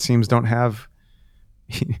who, it seems, don't have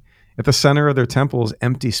at the center of their temple is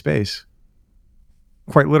empty space,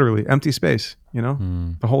 quite literally empty space. You know,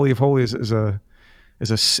 the Holy of Holies is an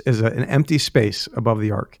empty space above the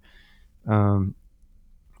ark.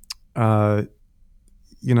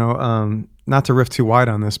 Not to riff too wide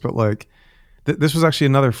on this, but like this was actually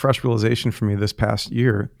another fresh realization for me this past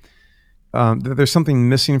year. There's something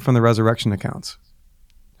missing from the resurrection accounts.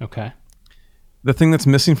 Okay. The thing that's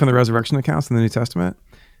missing from the resurrection accounts in the New Testament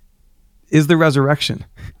is the resurrection.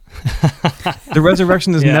 The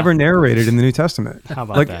resurrection is never narrated in the New Testament. How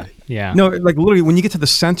about that? Yeah. No, like literally when you get to the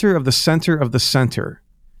center of the center of the center,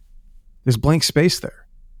 there's blank space there.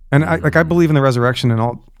 And I believe in the resurrection in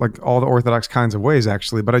all the Orthodox kinds of ways,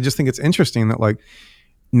 actually. But I just think it's interesting that like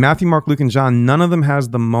Matthew, Mark, Luke, and John, none of them has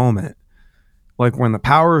the moment like when the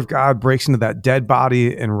power of God breaks into that dead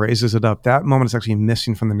body and raises it up. That moment is actually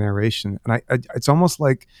missing from the narration. And it's almost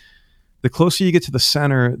like the closer you get to the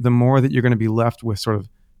center, the more that you're going to be left with sort of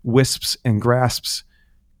wisps and grasps.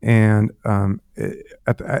 And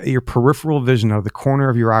at your peripheral vision, out of the corner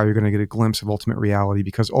of your eye, you're going to get a glimpse of ultimate reality,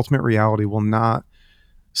 because ultimate reality will not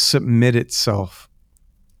submit itself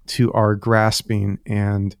to our grasping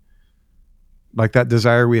and like that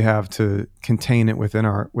desire we have to contain it within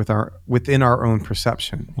our own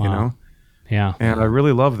perception. Wow. You know? Yeah. And I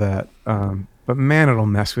really love that. But man, it'll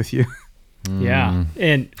mess with you. Yeah.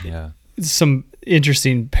 And some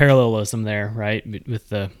interesting parallelism there, right? With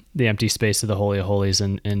the empty space of the Holy of Holies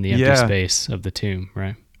and the empty space of the tomb,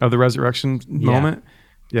 right? Of the resurrection moment.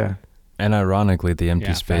 Yeah. And ironically, the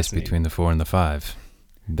empty space between the 4 and the 5.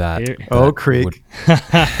 Creek.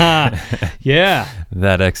 Yeah.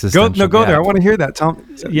 That existential go gap. there. I want to hear that,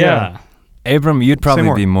 Tom. Yeah. Abram, you'd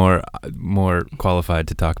probably be more qualified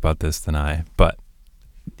to talk about this than I, but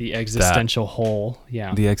the existential hole.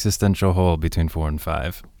 Yeah. The existential hole between 4 and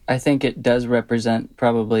 5. I think it does represent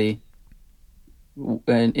probably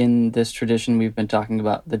in this tradition we've been talking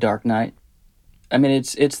about the Dark Night. I mean,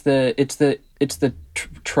 it's the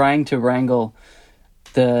trying to wrangle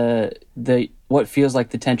the what feels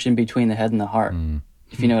like the tension between the head and the heart,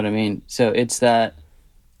 if you know what I mean. So it's that.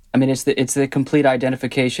 I mean, it's the complete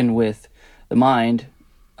identification with the mind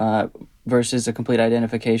versus a complete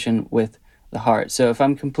identification with the heart. So if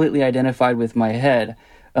I'm completely identified with my head,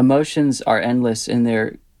 emotions are endless in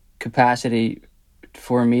their capacity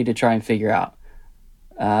for me to try and figure out.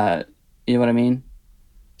 You know what I mean?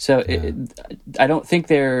 So I don't think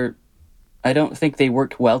they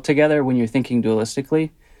work well together when you're thinking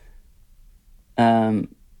dualistically.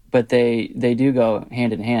 But they do go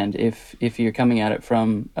hand in hand if you're coming at it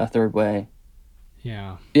from a third way.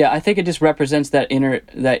 Yeah. Yeah, I think it just represents that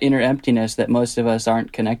inner emptiness that most of us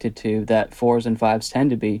aren't connected to, that 4s and 5s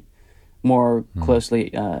tend to be more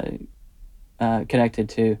closely connected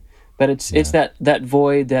to. But it's that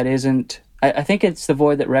void that isn't. I think it's the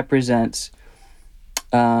void that represents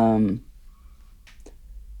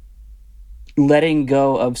letting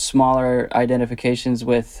go of smaller identifications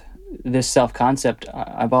with this self-concept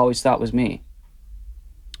I've always thought was me.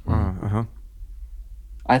 I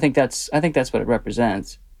think that's what it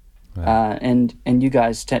represents. Right. And you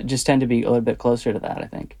guys just tend to be a little bit closer to that, I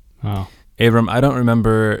think. Wow. Abram, I don't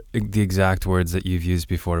remember the exact words that you've used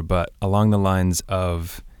before, but along the lines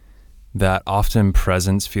of that often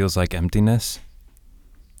presence feels like emptiness,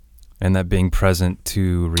 and that being present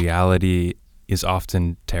to reality is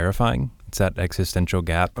often terrifying. It's that existential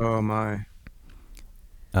gap. Oh my.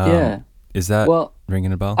 Is that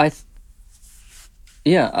ringing a bell? I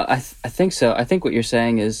think so. I think what you're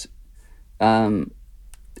saying is, when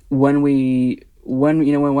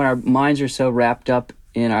our minds are so wrapped up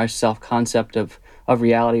in our self-concept of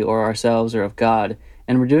reality or ourselves or of God,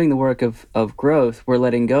 and we're doing the work of growth, we're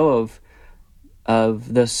letting go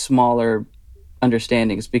of the smaller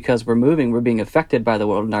understandings because we're being affected by the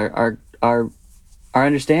world, and our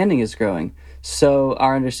understanding is growing. So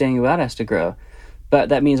our understanding of God has to grow. But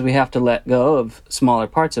that means we have to let go of smaller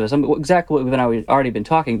parts of us. I mean, exactly what we've already been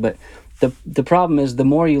talking, but the problem is the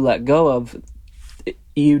more you let go of,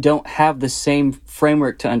 you don't have the same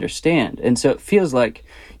framework to understand. And so it feels like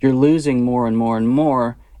you're losing more and more and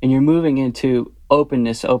more, and you're moving into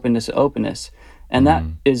openness, and that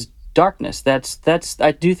is darkness. That's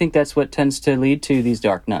I do think that's what tends to lead to these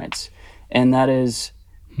dark nights, and that is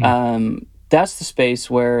that's the space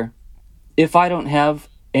where if I don't have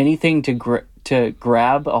anything to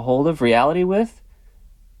grab a hold of reality with,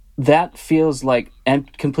 that feels like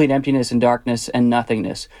complete emptiness and darkness and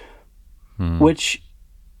nothingness, which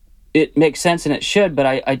it makes sense and it should, but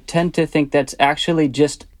I tend to think that's actually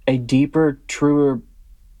just a deeper, truer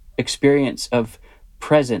experience of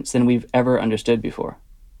presence than we've ever understood before.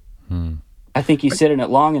 I think you sit in it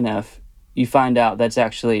long enough, you find out that's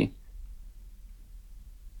actually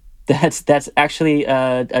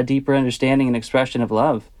a deeper understanding and expression of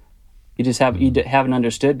love. You just haven't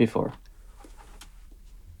understood before.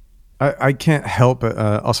 I can't help but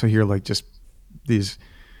also hear like just these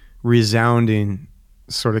resounding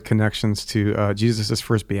sort of connections to Jesus'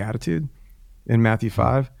 first beatitude in Matthew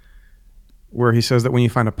 5, where he says that when you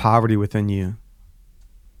find a poverty within you,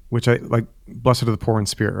 which I like, blessed are the poor in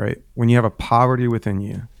spirit, right? When you have a poverty within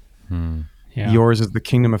you, yours is the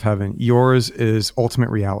kingdom of heaven. Yours is ultimate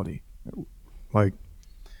reality. Like,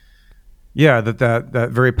 yeah, that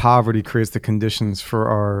very poverty creates the conditions for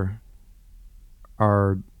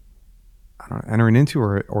our I don't know, entering into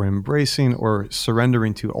or embracing or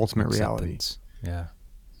surrendering to ultimate reality. Yeah.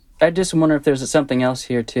 I just wonder if there's something else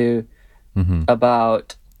here too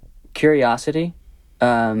about curiosity.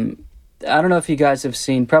 I don't know if you guys have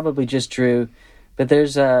seen, probably just Drew, but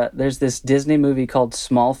there's this Disney movie called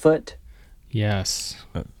Smallfoot. Yes.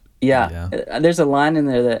 Yeah. There's a line in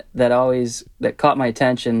there that caught my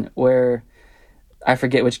attention where I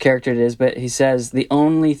forget which character it is, but he says the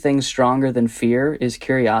only thing stronger than fear is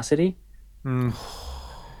curiosity. And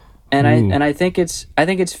I think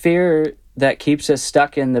it's fear that keeps us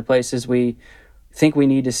stuck in the places we think we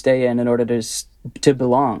need to stay in order to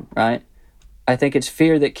belong, right? I think it's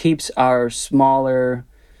fear that keeps our smaller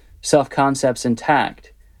self-concepts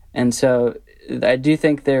intact. And so I do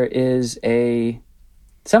think there is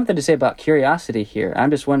something to say about curiosity here. I'm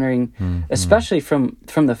just wondering, especially from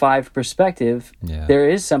the 5 perspective, there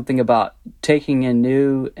is something about taking in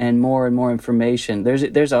new and more information.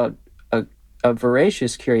 There's a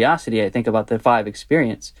voracious curiosity, I think, about the 5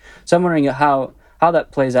 experience. So I'm wondering how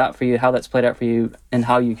that plays out for you, how that's played out for you, and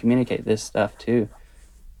how you communicate this stuff too.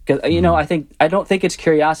 Because I don't think it's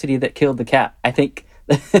curiosity that killed the cat. I think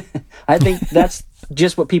that's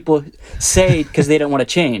just what people say because they don't want to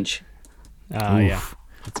change. Yeah,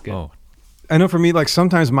 that's good. Oh. I know for me, like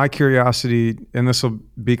sometimes my curiosity, and this will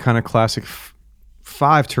be kind of classic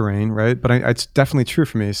 5 terrain, right? But it's definitely true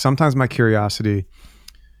for me. Sometimes my curiosity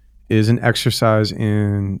is an exercise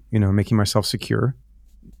in, making myself secure.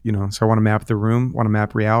 So I want to map the room, want to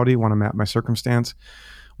map reality, want to map my circumstance,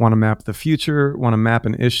 want to map the future, want to map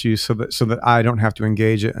an issue so that I don't have to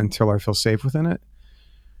engage it until I feel safe within it.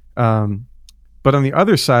 But on the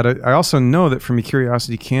other side, I also know that for me,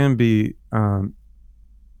 curiosity can be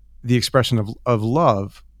the expression of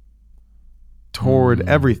love toward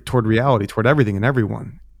toward reality, toward everything and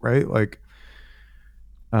everyone, right? Like,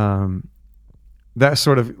 that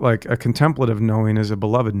sort of like a contemplative knowing is a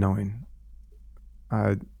beloved knowing.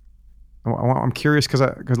 I'm curious because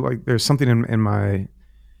like there's something in my,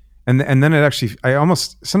 and then it actually,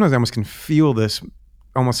 sometimes I almost can feel this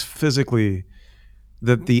almost physically,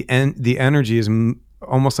 that the energy is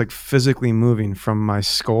almost like physically moving from my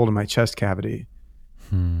skull to my chest cavity.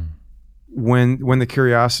 When the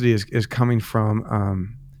curiosity is coming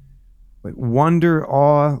from like wonder,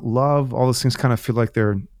 awe, love, all those things kind of feel like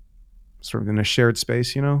they're sort of in a shared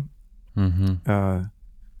space, Yeah,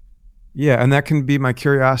 and that can be my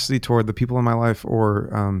curiosity toward the people in my life,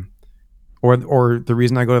 or the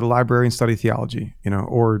reason I go to the library and study theology,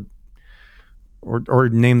 or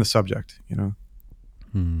name the subject,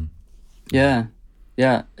 Yeah,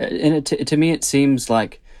 and to me it seems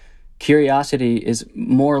like curiosity is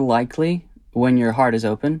more likely when your heart is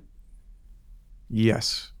open.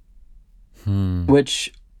 Yes.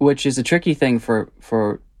 Which is a tricky thing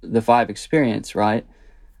for the 5 experience, right?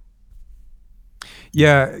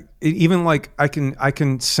 Yeah, even like I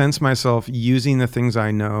can sense myself using the things I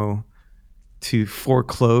know to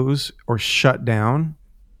foreclose or shut down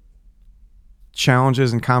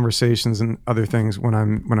challenges and conversations and other things when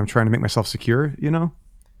I'm trying to make myself secure,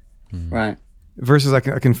 Right. Versus I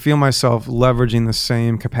can feel myself leveraging the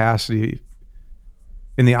same capacity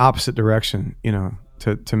in the opposite direction,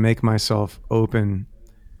 to make myself open,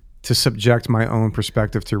 to subject my own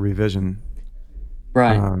perspective to revision.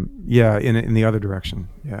 Right. In the other direction.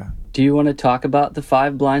 Yeah. Do you want to talk about the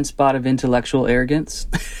 5 blind spot of intellectual arrogance?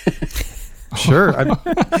 Sure. You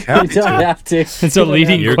don't have to. It's a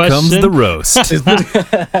leading Here question. comes the roast.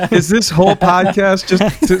 Is this whole podcast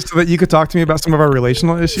just so that you could talk to me about some of our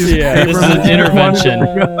relational issues? Yeah, this is an intervention.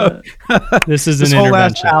 This is This an whole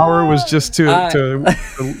last intervention. hour was just to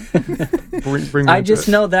bring I me just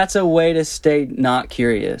into it. know that's a way to stay not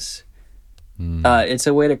curious. It's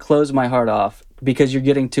a way to close my heart off because you're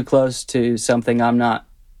getting too close to something I'm not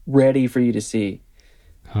ready for you to see.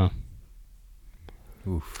 Huh.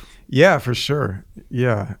 Oof. Yeah, for sure.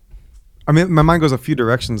 Yeah. I mean, my mind goes a few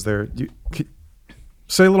directions there.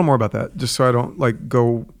 Say a little more about that, just so I don't like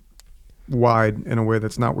go wide in a way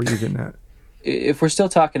that's not what you're getting at. If we're still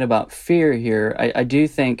talking about fear here, I do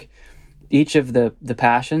think each of the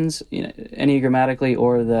passions, enneagrammatically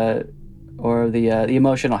or the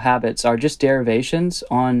emotional habits, are just derivations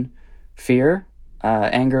on fear,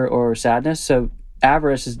 anger, or sadness. So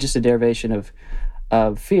avarice is just a derivation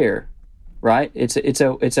of fear, right?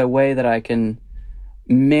 It's a way that I can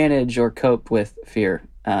manage or cope with fear.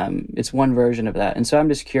 It's one version of that, and so I'm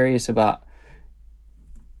just curious about.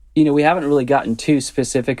 We haven't really gotten too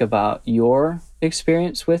specific about your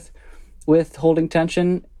experience with holding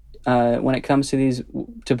tension when it comes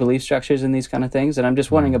to belief structures and these kind of things. And I'm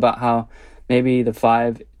just wondering about how maybe the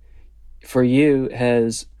 5 for you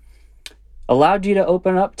has allowed you to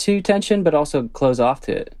open up to tension, but also close off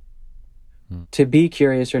to it, to be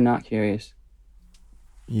curious or not curious.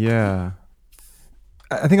 Yeah.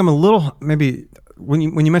 I think I'm a little, maybe when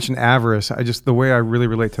you mention avarice, the way I really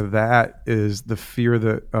relate to that is the fear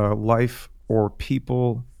that life or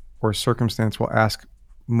people or circumstance will ask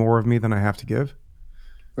more of me than I have to give.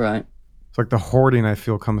 Right. It's like the hoarding I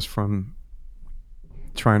feel comes from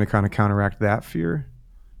trying to kind of counteract that fear.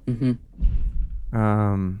 Mm-hmm.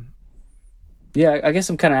 Yeah, I guess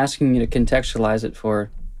I'm kind of asking you to contextualize it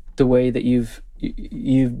for the way that you've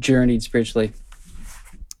journeyed spiritually.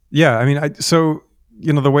 Yeah, I mean, so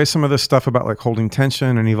the way some of this stuff about like holding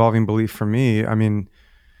tension and evolving belief for me, I mean,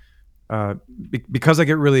 because I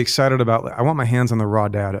get really excited about, I want my hands on the raw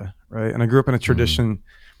data, right? And I grew up in a tradition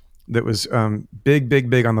that was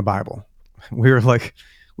big on the Bible. We were like,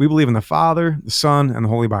 we believe in the Father, the Son, and the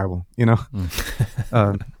Holy Bible,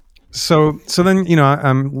 So then,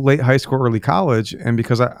 I'm late high school, early college, and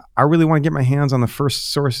because I really want to get my hands on the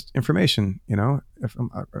first source information,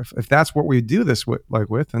 if that's what we do this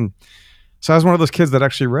with, and so I was one of those kids that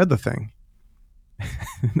actually read the thing.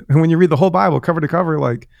 And when you read the whole Bible cover to cover,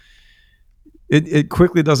 like it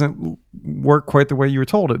quickly doesn't work quite the way you were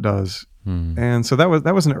told it does. And so that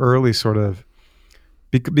was an early sort of,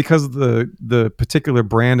 because the particular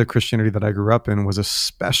brand of Christianity that I grew up in was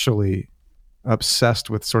especially obsessed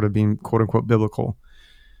with sort of being quote unquote biblical.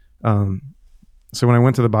 So when I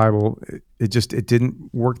went to the Bible, it didn't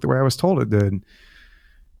work the way I was told it did.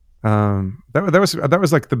 That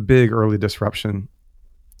was like the big early disruption.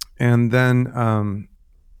 And then,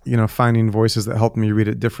 finding voices that helped me read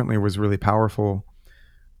it differently was really powerful.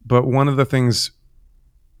 But one of the things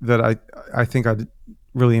that I think I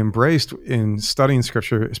really embraced in studying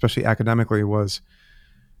scripture, especially academically, was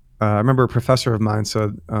I remember a professor of mine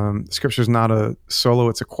said, scripture is not a solo,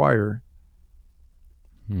 it's a choir.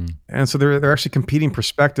 And so they're actually competing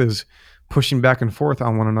perspectives, pushing back and forth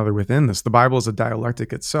on one another within this. The Bible is a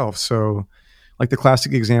dialectic itself. So like the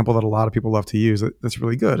classic example that a lot of people love to use that's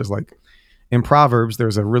really good is like in Proverbs,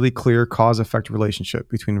 there's a really clear cause-effect relationship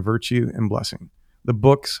between virtue and blessing. The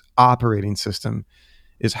book's operating system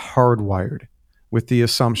is hardwired with the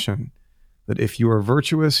assumption that if you are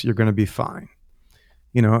virtuous, you're going to be fine.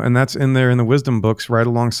 And that's in there in the wisdom books, right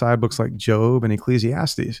alongside books like Job and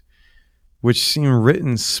Ecclesiastes, which seem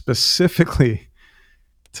written specifically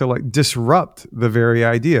to like disrupt the very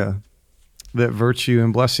idea that virtue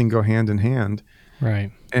and blessing go hand in hand.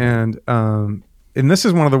 Right. And this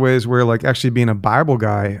is one of the ways where like actually being a Bible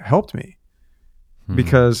guy helped me,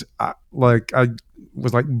 because I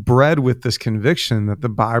was like bred with this conviction that the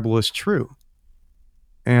Bible is true.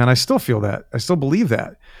 And I still feel that. I still believe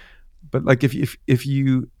that. But like if you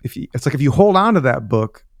it's like if you hold on to that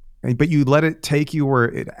book, but you let it take you where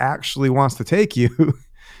it actually wants to take you,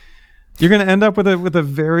 you're going to end up with a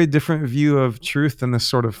very different view of truth than this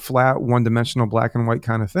sort of flat, one-dimensional, black and white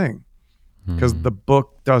kind of thing, because the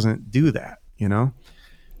book doesn't do that,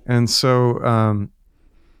 And so,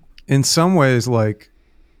 in some ways, like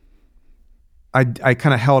I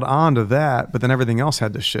kind of held on to that, but then everything else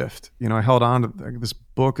had to shift. I held on to like, this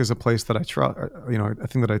book is a place that I trust, a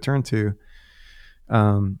thing that I turn to.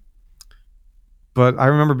 But I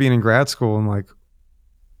remember being in grad school and like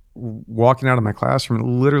walking out of my classroom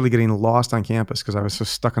and literally getting lost on campus because I was so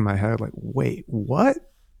stuck in my head. Like, wait, what?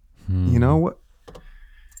 What?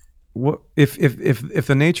 what if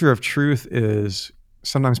the nature of truth is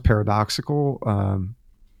sometimes paradoxical,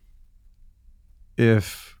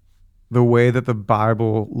 if the way that the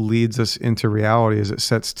Bible leads us into reality is it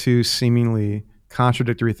sets two seemingly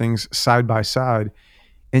contradictory things side by side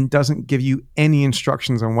and doesn't give you any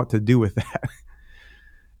instructions on what to do with that.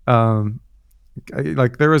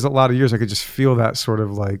 Like there was a lot of years I could just feel that sort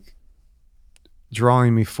of like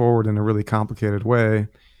drawing me forward in a really complicated way.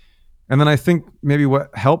 And then I think maybe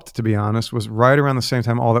what helped, to be honest, was right around the same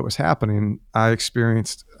time all that was happening, I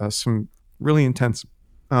experienced some really intense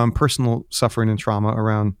personal suffering and trauma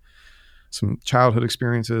around some childhood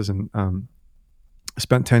experiences, and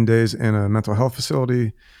spent 10 days in a mental health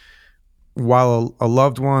facility while a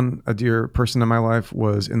loved one, a dear person in my life,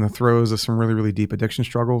 was in the throes of some really, really deep addiction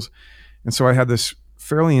struggles. And so I had this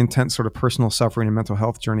fairly intense sort of personal suffering and mental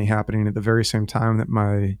health journey happening at the very same time that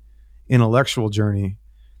my intellectual journey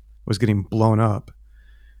was getting blown up.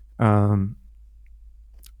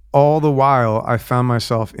 All the while, I found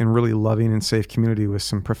myself in really loving and safe community with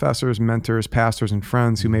some professors, mentors, pastors, and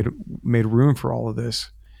friends who made room for all of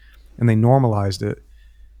this, and they normalized it.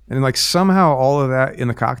 And like somehow all of that in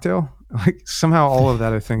the cocktail, like somehow all of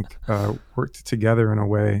that I think worked together in a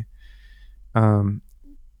way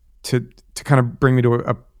to kind of bring me to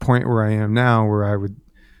a point where I am now, where I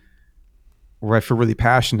feel really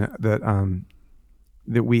passionate that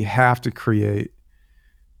that we have to create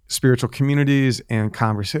spiritual communities and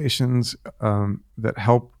conversations that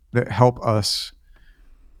help us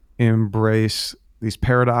embrace these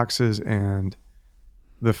paradoxes and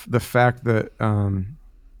the fact that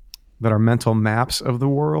that our mental maps of the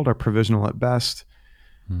world are provisional at best,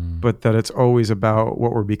 but that it's always about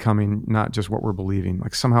what we're becoming, not just what we're believing.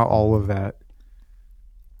 Like somehow all of that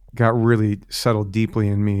got really settled deeply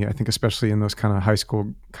in me, I think, especially in those kind of high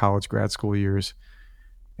school, college, grad school years.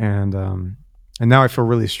 And now I feel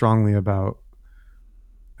really strongly about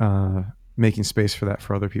making space for that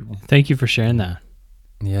for other people. Thank you for sharing that.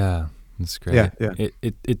 Yeah, that's great. Yeah.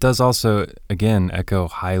 It does also, again, echo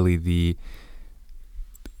highly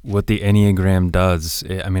what the Enneagram does.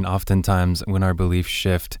 I mean, oftentimes when our beliefs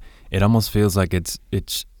shift, it almost feels like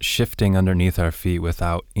it's shifting underneath our feet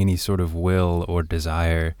without any sort of will or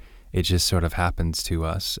desire. It just sort of happens to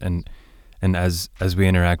us. And as we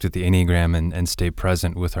interact with the Enneagram and stay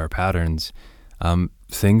present with our patterns,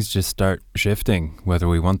 things just start shifting, whether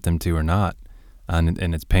we want them to or not.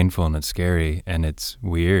 And it's painful and it's scary and it's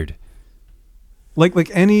weird. Like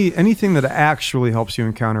anything that actually helps you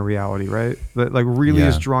encounter reality, right? That like really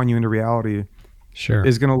is drawing you into reality. Sure.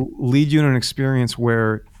 Is going to lead you in an experience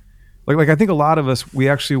where, like I think a lot of us, we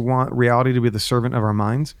actually want reality to be the servant of our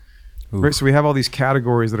minds, right? So we have all these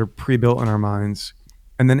categories that are pre-built in our minds,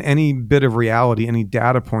 and then any bit of reality, any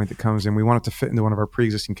data point that comes in, we want it to fit into one of our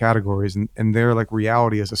pre-existing categories, and they're like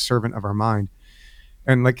reality as a servant of our mind.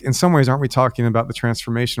 And like in some ways, aren't we talking about the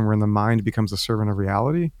transformation wherein the mind becomes a servant of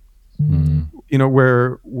reality? You know,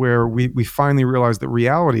 where we finally realize that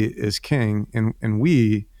reality is king, and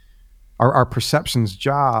our perception's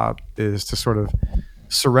job is to sort of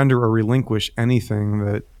surrender or relinquish anything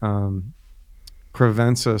that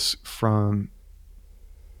prevents us from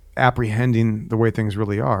apprehending the way things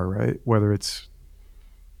really are, right? Whether it's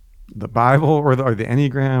the Bible or the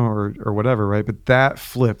Enneagram or whatever, right? But that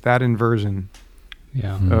flip, that inversion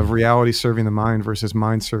of reality serving the mind versus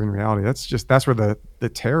mind serving reality, that's where the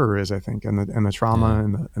terror is, I think, and the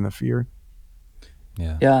trauma and the fear.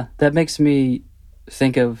 Yeah, that makes me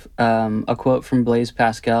think of a quote from Blaise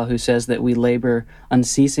Pascal, who says that we labor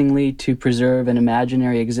unceasingly to preserve an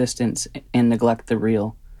imaginary existence and neglect the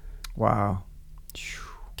real. Wow.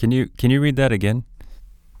 Can you read that again?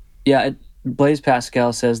 Yeah, Blaise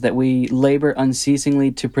Pascal says that we labor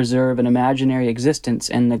unceasingly to preserve an imaginary existence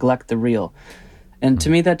and neglect the real. And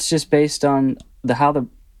to me, that's just based on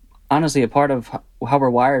honestly, a part of how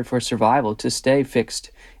we're wired for survival, to stay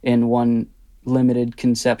fixed in one limited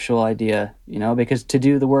conceptual idea, you know, because to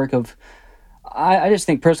do the work of, I just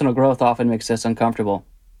think personal growth often makes us uncomfortable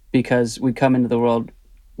because we come into the world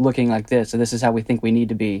looking like this, and this is how we think we need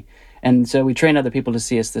to be. And so we train other people to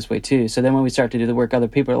see us this way too. So then when we start to do the work, other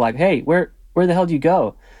people are like, hey, where the hell do you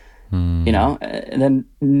go? You know, and then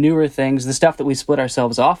newer things, the stuff that we split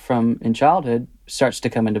ourselves off from in childhood starts to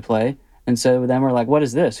come into play. And so then we're like, what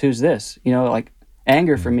is this? Who's this? You know, like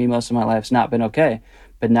anger for me most of my life's not been okay.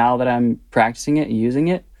 But now that I'm practicing it, using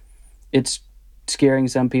it, it's scaring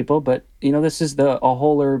some people. But, you know, this is a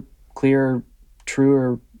wholer, clearer,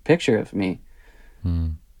 truer picture of me.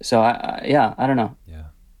 So, I don't know.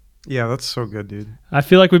 Yeah, that's so good, dude. I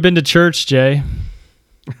feel like we've been to church, Jay.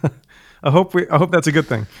 I hope that's a good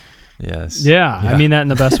thing. Yes. Yeah, I mean that in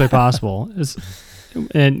the best way possible.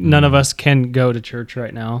 and none of us can go to church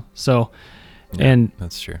right now. So, Yeah, and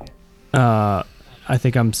that's true. I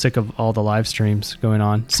think I'm sick of all the live streams going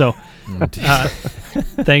on. So,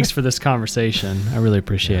 thanks for this conversation. I really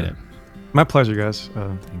appreciate it. My pleasure, guys.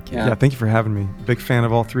 Thank you. Yeah, thank you for having me. Big fan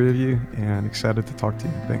of all three of you and excited to talk to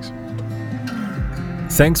you. Thanks.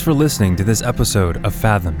 Thanks for listening to this episode of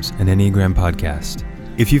Fathoms, an Enneagram podcast.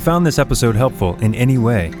 If you found this episode helpful in any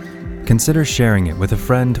way, consider sharing it with a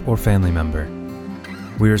friend or family member.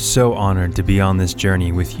 We are so honored to be on this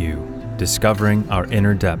journey with you, discovering our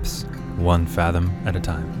inner depths, one fathom at a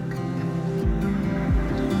time.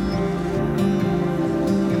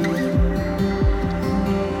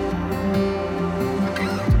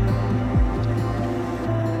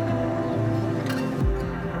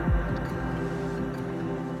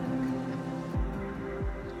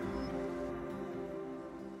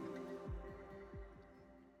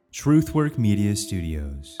 Truthwork Media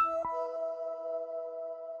Studios.